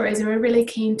uses of stories, and we're really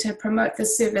keen to promote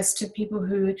this service to people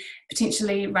who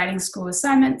potentially writing school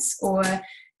assignments or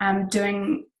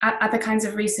doing other kinds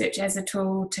of research as a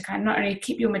tool to kind of not only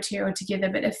keep your material together,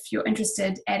 but if you're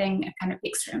interested, adding a kind of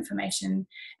extra information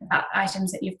about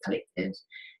items that you've collected.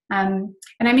 And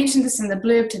I mentioned this in the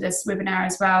blurb to this webinar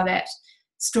as well, that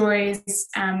stories,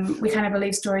 we kind of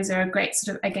believe stories are a great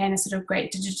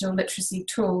great digital literacy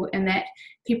tool, in that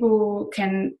people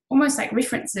can, almost like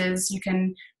references, you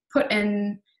can put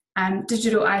in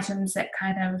digital items that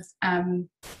kind of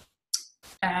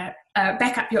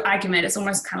back up your argument. It's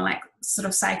almost kind of like sort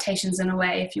of citations in a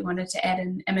way, if you wanted to add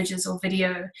in images or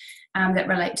video that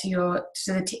relate to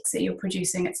the text that you're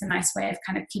producing. It's a nice way of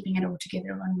kind of keeping it all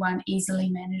together on one easily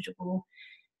manageable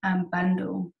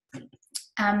bundle.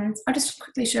 I'll just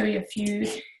quickly show you a few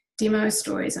demo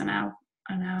stories on our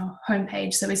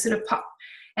homepage. So we sort of pop,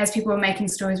 as people are making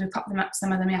stories, we pop them up,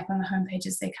 some of them up on the homepage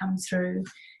as they come through.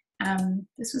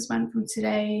 This was one from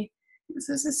today. This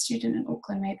was a student in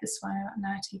Auckland made this one about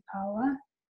Ngāti Paoa.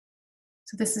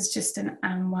 So this is just an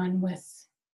one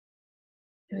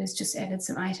who has just added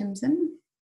some items in.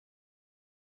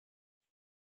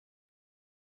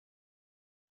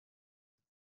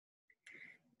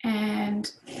 And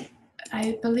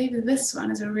I believe this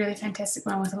one is a really fantastic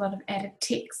one with a lot of added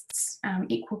texts,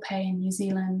 equal pay in New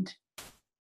Zealand.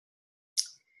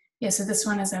 Yeah, so this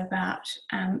one is about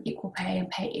equal pay and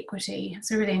pay equity.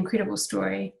 It's a really incredible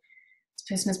story.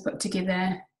 This person has put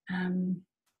together kind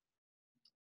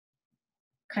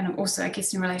of also, I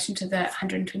guess, in relation to the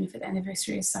 125th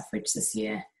anniversary of suffrage this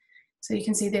year. So you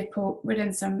can see they've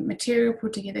written some material,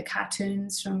 pulled together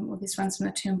cartoons from all these ones from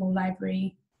the Turnbull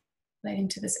Library relating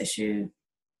to this issue.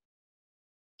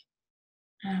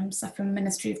 Stuff from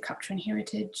Ministry of Culture and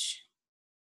Heritage.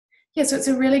 Yeah, so it's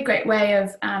a really great way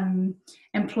of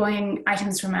employing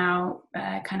items from our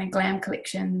kind of glam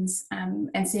collections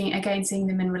and seeing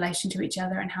them in relation to each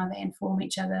other and how they inform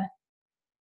each other.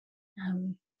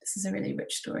 This is a really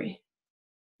rich story,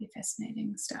 really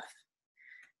fascinating stuff.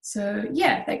 So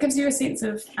yeah, that gives you a sense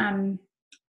of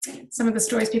some of the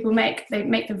stories people make. They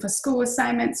make them for school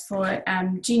assignments, for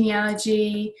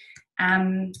genealogy,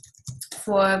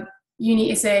 for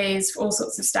uni essays, for all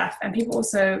sorts of stuff. And people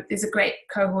also, there's a great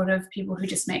cohort of people who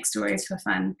just make stories for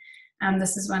fun.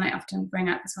 This is one I often bring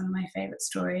up as one of my favourite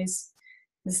stories.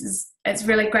 It's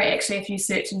really great actually if you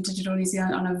search in Digital New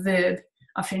Zealand on a verb,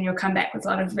 often you'll come back with a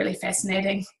lot of really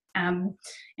fascinating and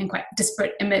quite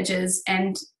disparate images,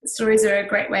 and stories are a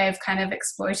great way of kind of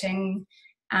exploiting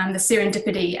the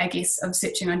serendipity, I guess, of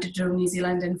searching on Digital New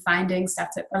Zealand and finding stuff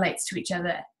that relates to each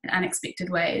other in unexpected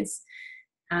ways.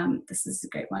 This is a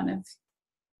great one of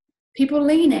people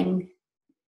leaning.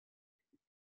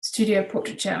 Studio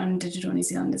portraiture on Digital New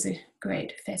Zealand is a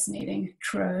great, fascinating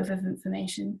trove of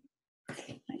information,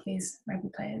 like these rugby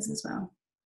players as well.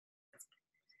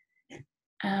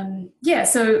 Yeah,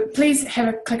 so please have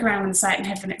a click around on the site and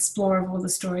have an explore of all the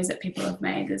stories that people have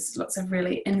made. There's lots of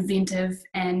really inventive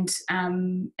and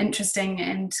interesting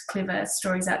and clever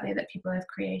stories out there that people have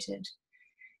created.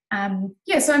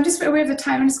 Yeah, so I'm just aware of the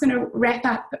time. I'm just going to wrap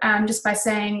up just by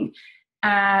saying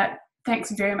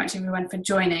thanks very much everyone for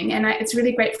joining, and it's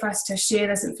really great for us to share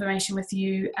this information with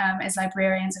you as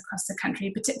librarians across the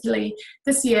country, particularly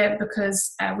this year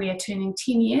because we are turning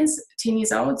 10 years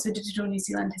old. So Digital New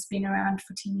Zealand has been around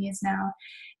for 10 years now,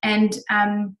 and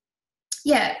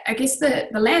yeah, I guess the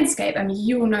landscape, I mean,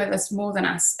 you will know this more than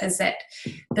us, is that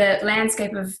the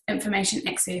landscape of information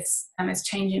access is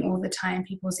changing all the time.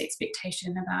 People's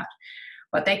expectation about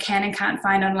what they can and can't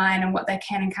find online and what they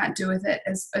can and can't do with it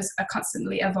is a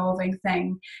constantly evolving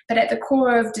thing. But at the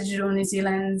core of Digital New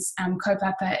Zealand's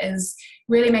kaupapa is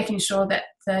really making sure that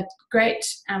the great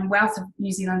wealth of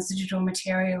New Zealand's digital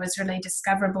material is really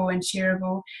discoverable and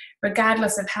shareable,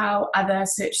 regardless of how other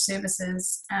search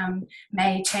services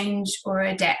may change or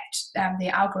adapt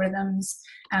their algorithms.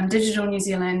 Digital New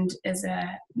Zealand is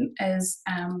a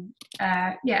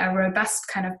robust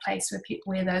kind of place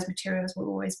where those materials will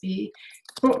always be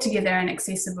brought together and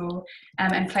accessible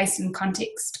and placed in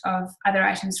context of other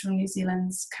items from New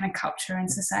Zealand's kind of culture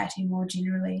and society more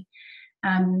generally.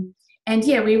 And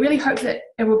yeah, we really hope that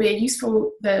it will be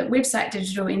the website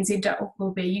digitalnz.org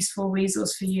will be a useful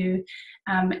resource for you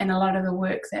in a lot of the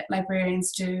work that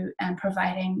librarians do,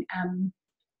 providing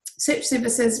search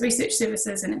services, research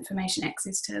services, and information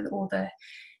access to all the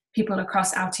people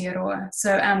across Aotearoa.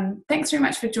 So thanks very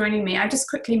much for joining me. I just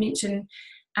quickly mention,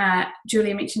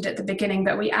 Julia mentioned at the beginning,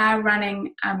 but we are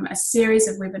running a series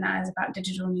of webinars about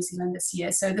Digital New Zealand this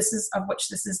year. So this is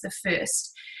the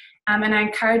first. And I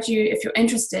encourage you, if you're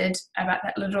interested about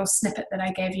that little snippet that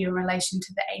I gave you in relation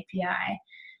to the API,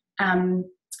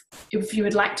 if you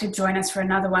would like to join us for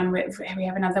another one, we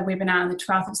have another webinar on the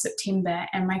 12th of September,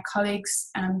 and my colleagues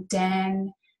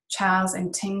Dan, Charles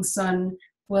and Ting Sun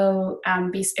will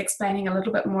be explaining a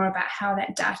little bit more about how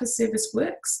that data service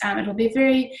works. It'll be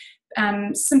very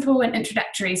simple and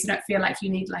introductory, so don't feel like you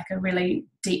need like a really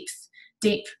deep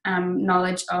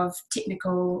knowledge of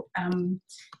technical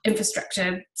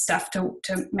infrastructure stuff to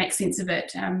make sense of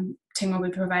it. Ting will be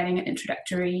providing an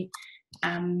introductory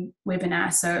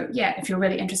webinar. So yeah, if you're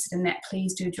really interested in that,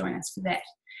 please do join us for that.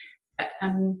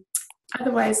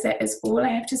 otherwise, that is all I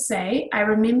have to say. I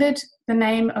remembered the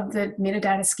name of the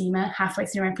metadata schema halfway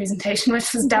through my presentation,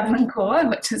 which was Dublin Core,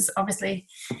 which is obviously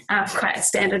quite a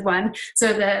standard one.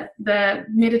 So the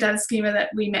metadata schema that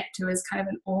we map to is kind of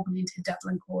an augmented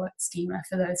Dublin Core schema,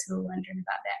 for those who are wondering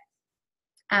about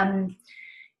that.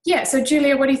 Yeah, so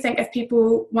Julia, what do you think? If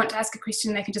people want to ask a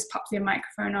question, they can just pop their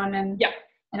microphone on and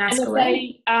ask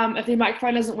away? If the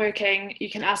microphone isn't working, you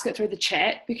can ask it through the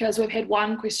chat, because we've had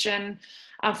one question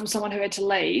from someone who had to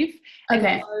leave.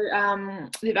 Okay. And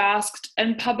so, they've asked,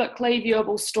 in publicly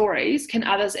viewable stories, can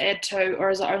others add to, or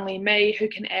is it only me who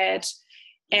can add?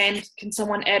 And can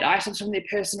someone add items from their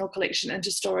personal collection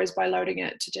into stories by loading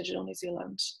it to Digital New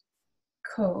Zealand?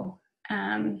 Cool.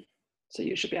 So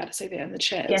you should be able to see that in the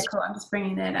chat. Yeah, cool. I'm just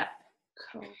bringing that up.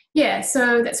 Cool. Yeah,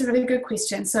 so that's a really good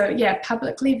question. So yeah,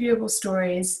 publicly viewable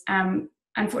stories,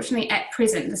 unfortunately at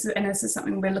present, this is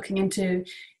something we're looking into,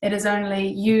 it is only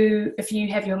you, if you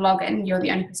have your login, you're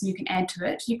the only person you can add to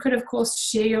it. You could of course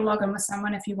share your login with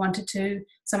someone if you wanted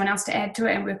someone else to add to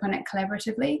it and work on it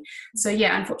collaboratively. So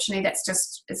yeah, unfortunately it's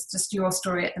just your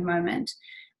story at the moment.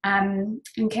 And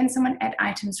can someone add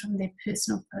items from their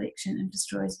personal collection into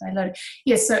stories by loading?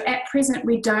 Yes, so at present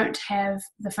we don't have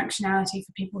the functionality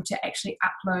for people to actually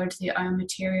upload their own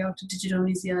material to Digital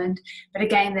New Zealand, but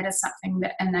again, that is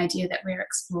an idea that we're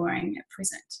exploring at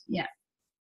present. Yeah.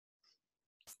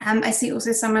 I see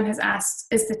also someone has asked,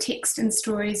 is the text in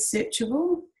stories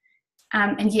searchable?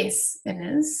 And yes, it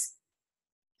is.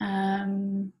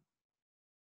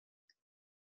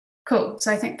 Cool,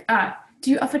 so I think, do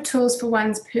you offer tools for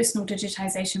one's personal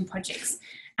digitization projects?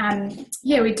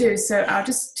 Yeah, we do. So I'll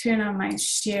just turn on my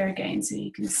share again so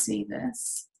you can see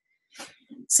this.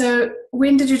 So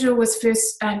when Digital New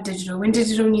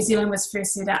Zealand was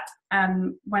first set up,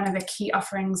 one of the key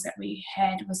offerings that we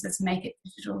had was this Make It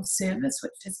Digital service,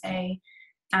 which is a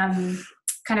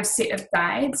kind of set of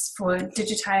guides for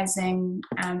digitizing,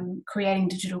 creating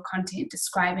digital content,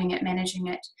 describing it, managing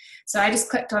it. So I just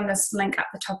clicked on this link at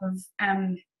the top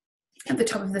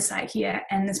of the site here,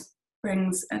 and this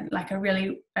brings a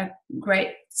great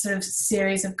sort of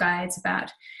series of guides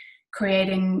about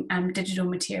creating digital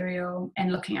material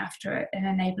and looking after it and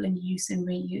enabling use and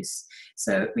reuse.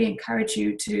 So we encourage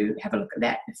you to have a look at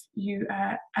that if you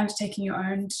are undertaking your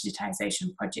own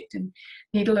digitization project and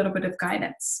need a little bit of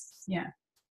guidance. Yeah.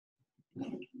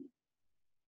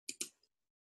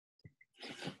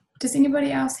 Does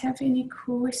anybody else have any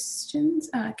questions?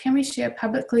 Can we share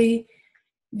publicly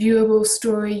viewable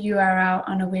story URL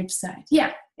on a website?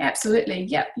 Yeah, absolutely.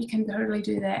 Yep, you can totally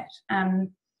do that.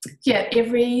 Yeah,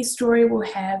 every story will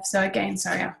have, so again,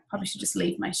 sorry, I probably should just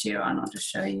leave my share on, I'll just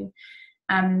show you.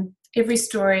 Every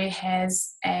story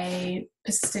has a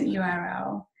persistent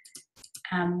URL,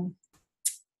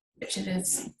 which it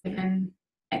is given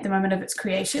at the moment of its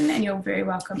creation, and you're very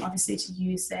welcome, obviously, to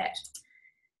use that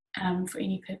for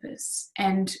any purpose.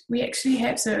 And we actually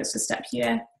have, so it's just up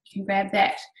here, you can grab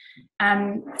that.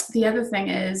 The other thing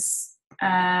is,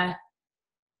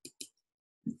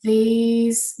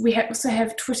 we also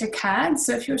have Twitter cards.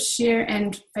 So if you're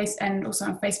sharing, and also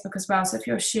on Facebook as well. So if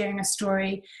you're sharing a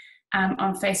story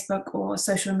on Facebook or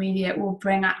social media, it will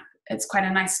bring up, it's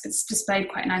displayed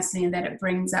quite nicely in that it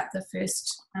brings up the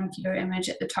first keyboard image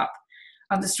at the top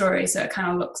of the story. So it kind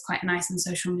of looks quite nice on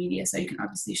social media. So you can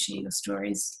obviously share your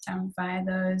stories via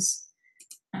those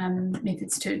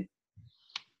methods too.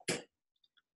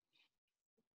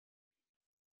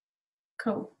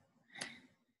 Cool.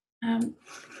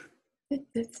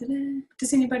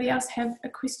 Does anybody else have a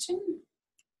question?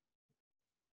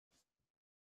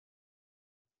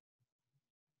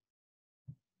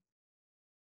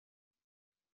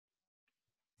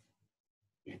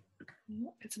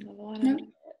 It's another one.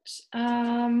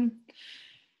 No.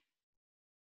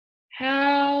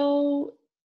 How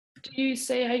do you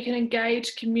see how you can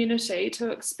engage community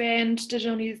to expand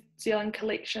Digital New Zealand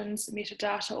collections,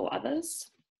 metadata, or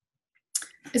others?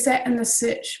 Is that in the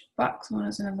search box, or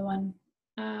is another one?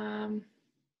 I'm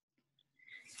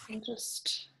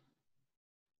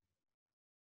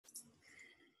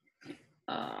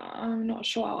not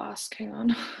sure. I'll ask. Hang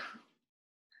on.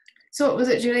 So what was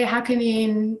it, Julia? How can you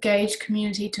engage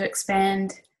community to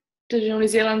expand Digital New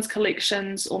Zealand's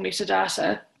collections or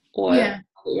metadata or other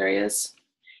areas?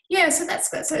 Yeah, so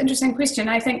that's an interesting question.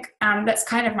 I think that's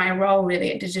kind of my role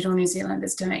really at Digital New Zealand,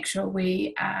 is to make sure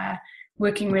we are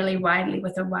working really widely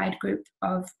with a wide group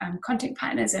of content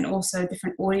partners and also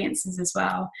different audiences as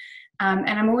well. And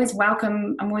I'm always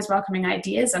welcoming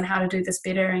ideas on how to do this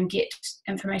better and get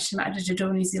information about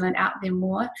Digital New Zealand out there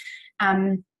more.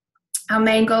 Our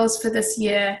main goals for this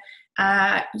year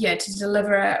are to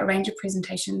deliver a range of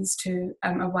presentations to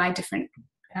a wide different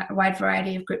a wide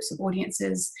variety of groups of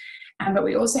audiences. But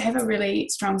we also have a really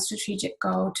strong strategic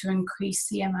goal to increase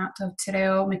the amount of te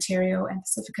reo material and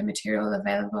Pacifica material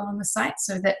available on the site,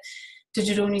 so that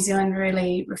Digital New Zealand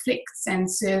really reflects and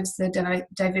serves the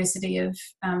diversity of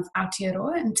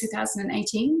Aotearoa in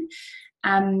 2018.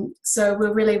 So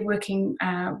we're really working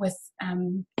with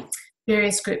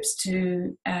various groups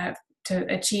to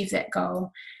achieve that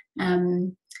goal.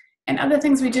 And other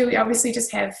things we do, we obviously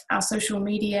just have our social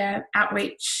media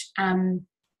outreach, and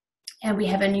we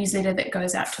have a newsletter that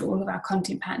goes out to all of our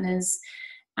content partners.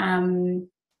 But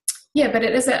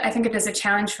I think it is a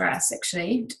challenge for us,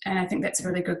 actually, and I think that's a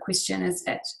really good question, is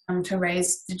that to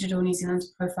raise Digital New Zealand's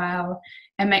profile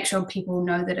and make sure people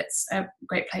know that it's a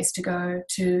great place to go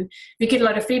to. We get a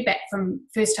lot of feedback from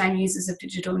first-time users of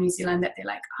Digital New Zealand that they're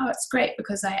like, oh, it's great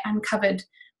because I uncovered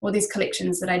all these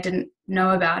collections that I didn't know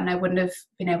about and I wouldn't have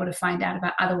been able to find out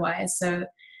about otherwise. So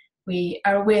we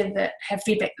are aware that have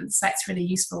feedback that the site's really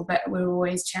useful, but we're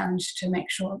always challenged to make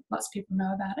sure lots of people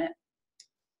know about it.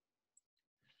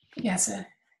 Yeah, so.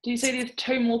 Do you see there's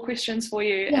 2 more questions for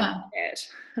you? Yeah.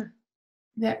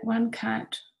 That one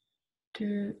can't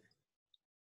do.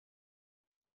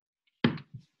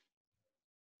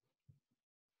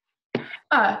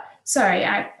 Oh, sorry,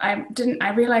 I didn't.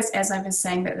 I realized as I was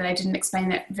saying that I didn't explain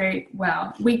that very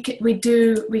well. We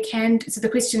can. So the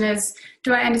question is,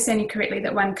 do I understand you correctly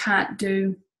that one can't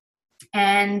do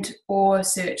and or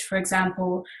search, for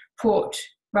example, Port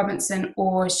Robinson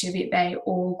or Cheviot Bay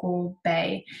or Gore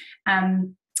Bay?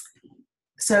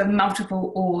 So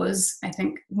multiple ors, I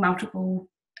think multiple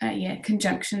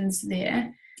conjunctions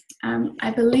there.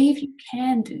 I believe you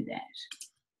can do that,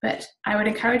 but I would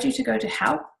encourage you to go to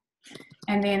help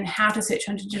and then how to search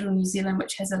on Digital New Zealand,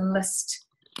 which has a list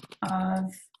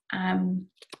of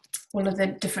all of the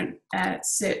different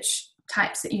search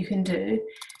types that you can do.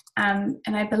 And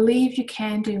I believe you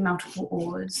can do multiple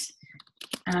ors.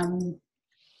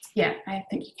 Yeah, I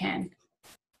think you can.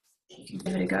 You can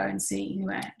give it a go and see.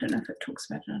 Anyway, I don't know if it talks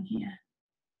about it on here.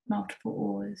 Multiple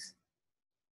ors.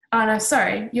 Oh no,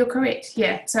 sorry, you're correct.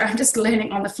 Yeah, so I'm just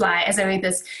learning on the fly as I read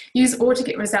this. Use OR to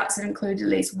get results that include at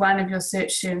least one of your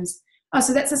search terms. Oh,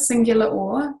 so that's a singular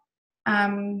OR.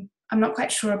 I'm not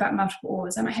quite sure about multiple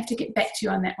ORs. I might have to get back to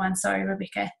you on that one. Sorry,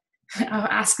 Rebecca. I'll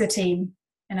ask the team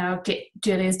and I'll get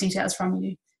Julia's details from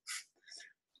you.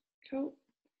 Cool.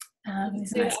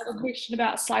 There's another question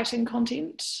about citing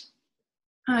content.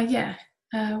 Yeah.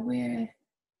 Where?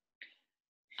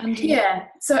 Yeah,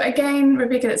 so again,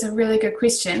 Rebecca, that's a really good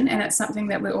question, and it's something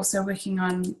that we're also working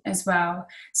on as well.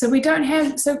 So we don't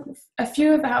have, so a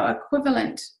few of our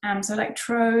equivalent, so like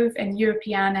Trove and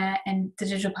Europeana and the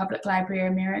Digital Public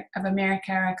Library of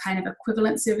America are kind of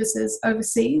equivalent services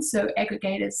overseas, so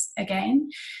aggregators again.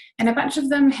 And a bunch of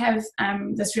them have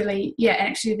this really, and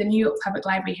actually the New York Public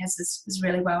Library has this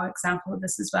really well example of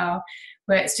this as well,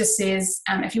 where it just says,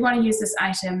 if you want to use this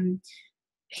item,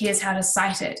 here's how to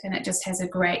cite it, and it just has a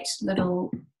great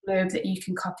little blurb that you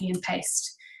can copy and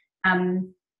paste.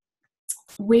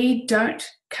 We don't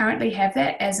currently have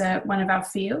that as one of our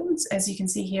fields, as you can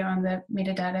see here on the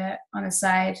metadata on the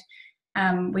side.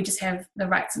 We just have the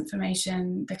rights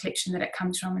information, the collection that it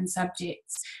comes from, and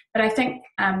subjects. But I think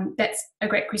that's a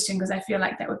great question, because I feel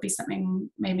like that would be something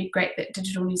maybe great that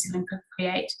Digital New Zealand could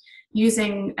create,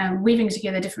 using weaving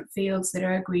together different fields that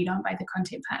are agreed on by the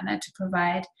content partner to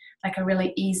provide like a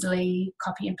really easily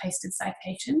copy and pasted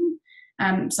citation.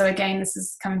 So again, this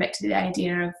is coming back to the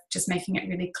idea of just making it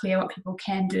really clear what people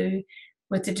can do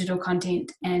with digital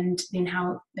content, and then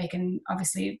how they can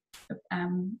obviously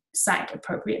cite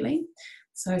appropriately.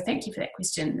 So thank you for that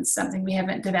question. It's something we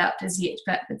haven't developed as yet,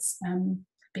 but it's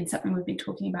been something we've been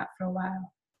talking about for a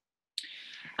while.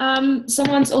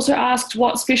 Someone's also asked,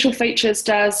 what special features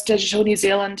does Digital New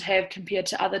Zealand have compared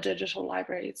to other digital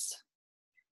libraries?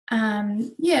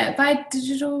 By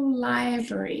digital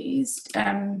libraries,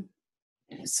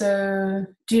 so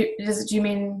do you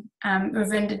mean,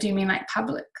 Ravinda, do you mean like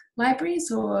public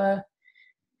libraries, or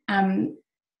I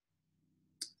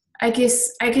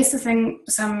guess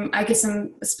some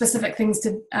specific things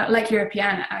to like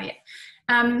Europeana.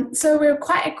 So we're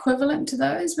quite equivalent to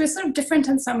those. We're sort of different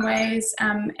in some ways,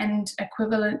 and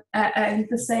equivalent and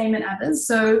the same in others.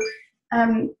 So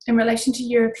in relation to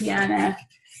Europeana,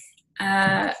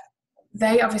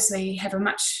 they obviously have a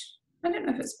much, I don't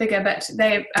know if it's bigger, but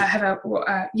they have a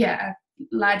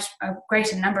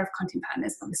greater number of content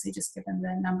partners, obviously, just given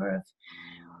the number of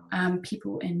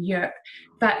people in Europe.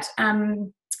 But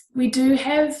we do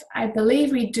have, I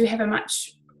believe we do have a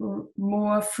much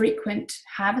more frequent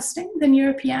harvesting than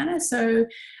Europeana. So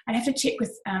I'd have to check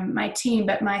with my team,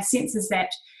 but my sense is that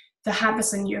the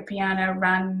harvests in Europeana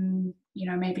run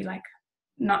maybe like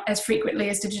not as frequently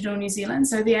as Digital New Zealand.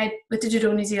 So with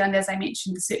Digital New Zealand, as I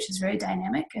mentioned, the search is very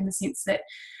dynamic in the sense that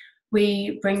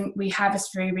we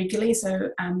harvest very regularly, so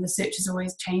the search is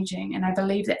always changing, and I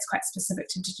believe that's quite specific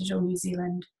to Digital New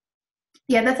Zealand.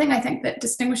 The other thing I think that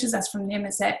distinguishes us from them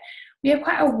is that we have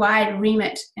quite a wide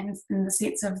remit in the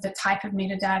sense of the type of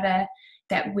metadata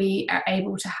that we are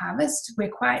able to harvest.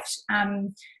 We've got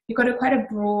quite a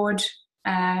broad,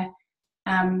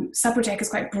 Supplejack is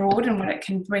quite broad in what it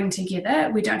can bring together.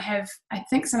 We don't have, I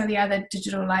think some of the other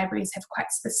digital libraries have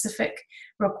quite specific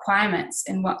requirements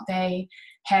in what they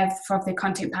have for their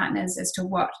content partners as to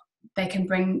what they can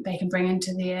bring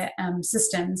into their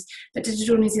systems. But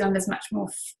Digital New Zealand is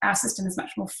our system is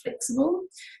much more flexible.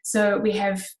 So we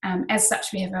have, as such,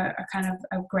 we have a kind of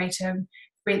a greater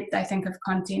breadth, I think, of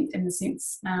content in the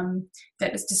sense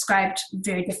that is described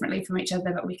very differently from each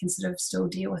other, but we can sort of still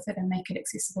deal with it and make it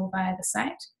accessible via the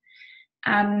site.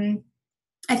 I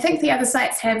think the other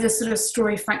sites have this sort of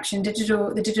story function.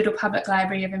 The Digital Public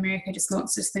Library of America just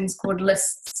launched this things called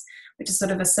lists, which is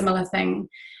sort of a similar thing.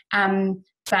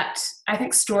 But I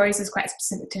think stories is quite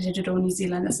specific to Digital New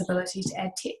Zealand, this ability to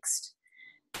add text.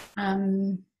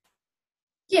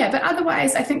 But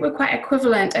otherwise, I think we're quite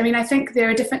equivalent. I mean, I think there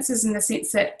are differences in the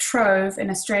sense that Trove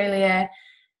in Australia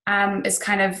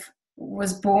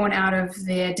was born out of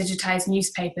their digitized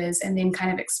newspapers and then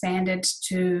kind of expanded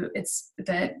to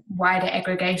the wider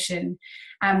aggregation.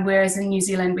 Whereas in New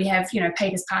Zealand, we have,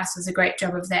 Papers Past does a great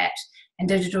job of that, and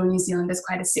Digital New Zealand is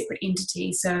quite a separate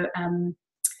entity. So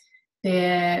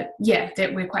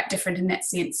that we're quite different in that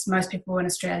sense. Most people in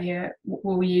Australia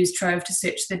will use Trove to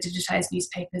search the digitised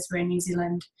newspapers, where in New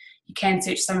Zealand you can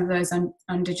search some of those on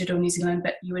Digital New Zealand,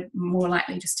 but you would more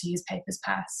likely just to use Papers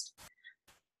Past.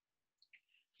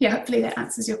 Yeah, hopefully that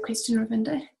answers your question,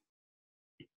 Ravinda.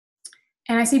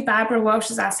 And I see Barbara Walsh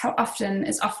has asked, how often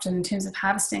is often in terms of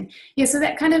harvesting? Yeah, so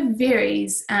that kind of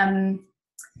varies.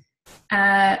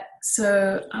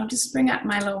 So I'll just bring up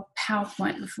my little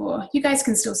PowerPoint before. You guys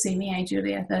can still see me,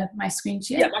 Julia, my screen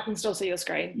share? Yeah, I can still see your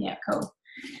screen. Yeah, cool.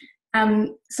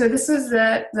 So this is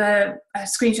the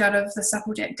screenshot of the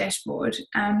Supplejack dashboard.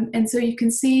 And so you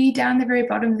can see down the very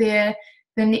bottom there,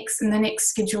 the next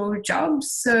scheduled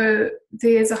jobs. So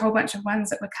there's a whole bunch of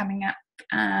ones that were coming up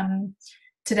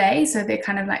today. So they're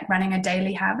kind of like running a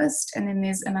daily harvest. And then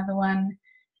there's another one,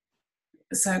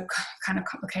 so kind of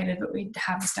complicated, but we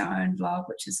harvest our own blog,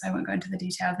 which is, I won't go into the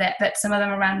detail of that, but some of them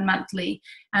are run monthly.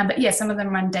 But yeah, some of them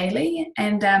run daily.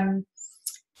 And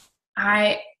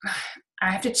I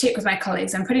have to check with my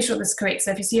colleagues. I'm pretty sure this is correct.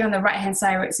 So if you see on the right-hand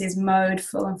side where it says mode,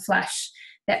 full and flush,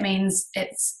 that means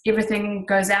everything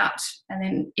goes out and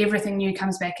then everything new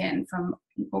comes back in from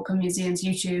Auckland Museum's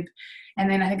YouTube. And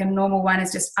then I think a normal one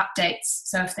is just updates.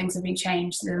 So if things have been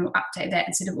changed, then we'll update that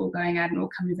instead of all going out and all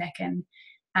coming back in.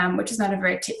 Which is not a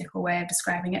very technical way of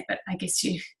describing it, but I guess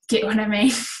you get what I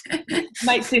mean.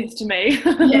 Makes sense to me.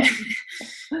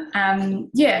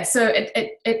 So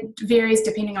it varies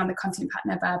depending on the content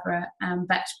partner, Barbara,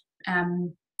 but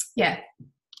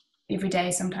every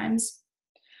day sometimes.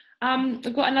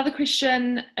 We've got another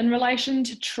question in relation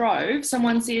to Trove.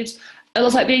 Someone said it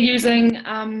looks like they're using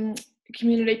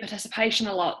community participation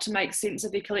a lot to make sense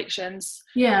of their collections.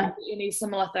 Yeah. Any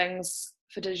similar things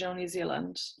for Digital New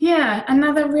Zealand? Yeah,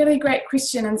 another really great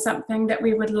question, and something that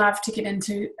we would love to get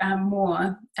into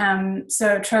more.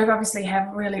 So Trove obviously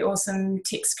have really awesome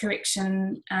text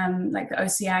correction, like the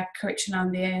OCR correction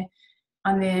on their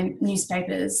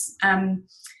newspapers.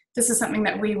 This is something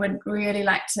that we would really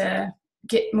like to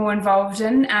get more involved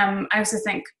in. I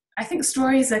think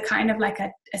stories are kind of like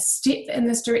a step in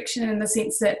this direction, in the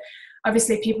sense that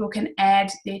obviously people can add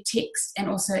their text and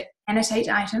also annotate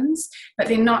items, but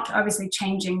they're not obviously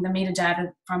changing the metadata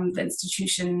from the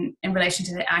institution in relation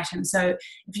to the item. So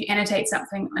if you annotate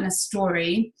something in a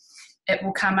story, it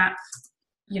will come up,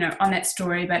 on that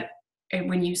story, but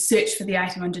when you search for the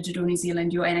item on Digital New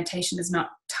Zealand, your annotation is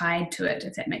not tied to it,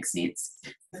 if that makes sense.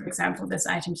 For example, this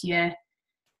item here,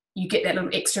 you get that little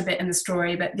extra bit in the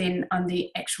story, but then on the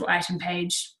actual item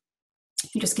page,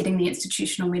 you're just getting the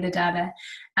institutional metadata.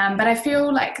 But I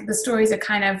feel like the stories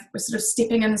we're sort of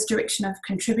stepping in this direction of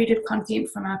contributed content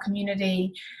from our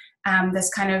community,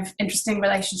 this kind of interesting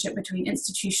relationship between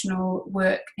institutional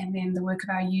work and then the work of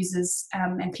our users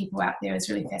and people out there is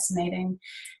really fascinating.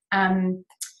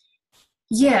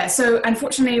 So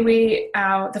unfortunately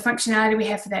the functionality we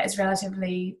have for that is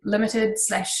relatively limited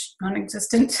 /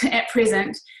 non-existent at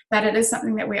present, but it is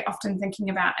something that we're often thinking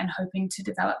about and hoping to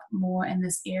develop more in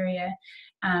this area.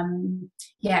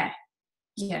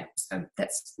 So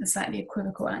that's a slightly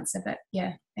equivocal answer, but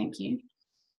yeah, thank you.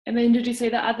 And then did you see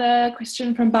the other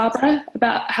question from Barbara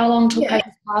about how long till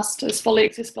Papers Past is fully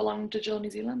accessible on Digital New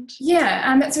Zealand?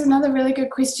 Yeah, that's another really good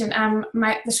question.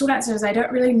 The short answer is I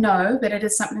don't really know, but it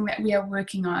is something that we are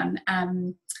working on.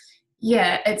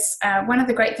 It's one of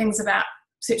the great things about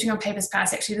searching on Papers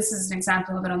Past. Actually, this is an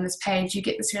example of it on this page. You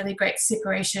get this really great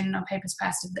separation on Papers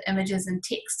Past of the images and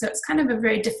text. So it's kind of a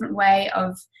very different way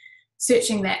of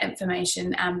searching that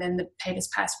information than the Papers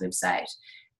Past website.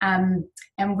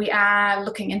 And we are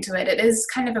looking into it. It is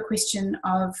kind of a question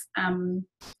of,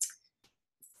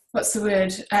 what's the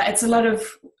word? It's a lot of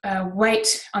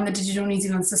weight on the Digital New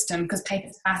Zealand system because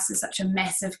Papers Past is such a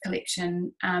massive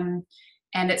collection. And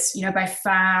it's, by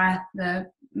far the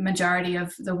majority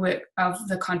of the work of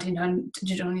the content on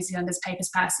Digital New Zealand is Papers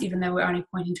Past, even though we're only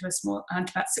pointing to about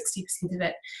 60% of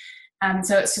it.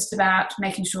 So it's just about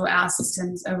making sure our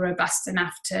systems are robust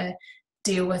enough to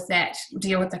deal with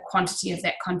the quantity of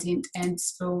that content and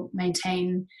still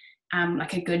maintain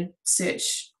like a good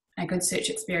search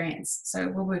experience. So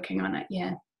we're working on it.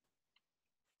 Yeah.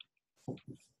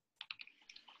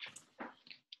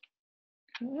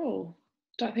 Cool.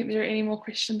 Don't think there are any more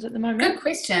questions at the moment. Good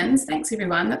questions. Thanks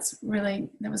everyone. That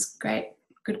was great.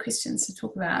 Good questions to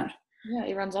talk about. Yeah,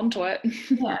 everyone's onto it.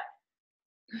 Yeah.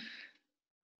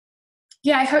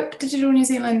 Yeah, I hope Digital New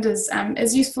Zealand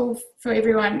is useful for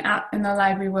everyone out in the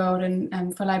library world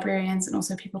and for librarians and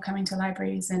also people coming to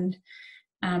libraries. And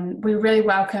we really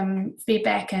welcome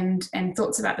feedback and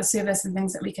thoughts about the service and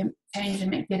things that we can change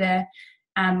and make better.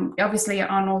 Obviously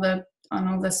on all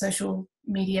the social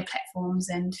media platforms,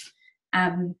 and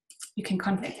you can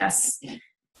contact us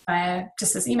via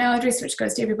just this email address, which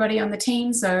goes to everybody on the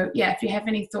team. So yeah, if you have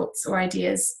any thoughts or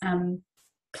ideas,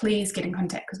 please get in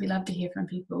contact because we love to hear from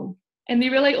people. And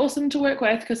they're really awesome to work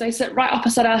with because they sit right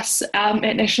opposite us at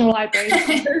National Library.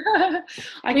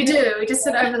 We do. We just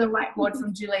sit over the whiteboard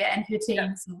from Julia and her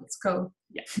team, so it's cool.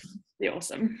 Yeah, they're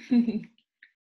awesome.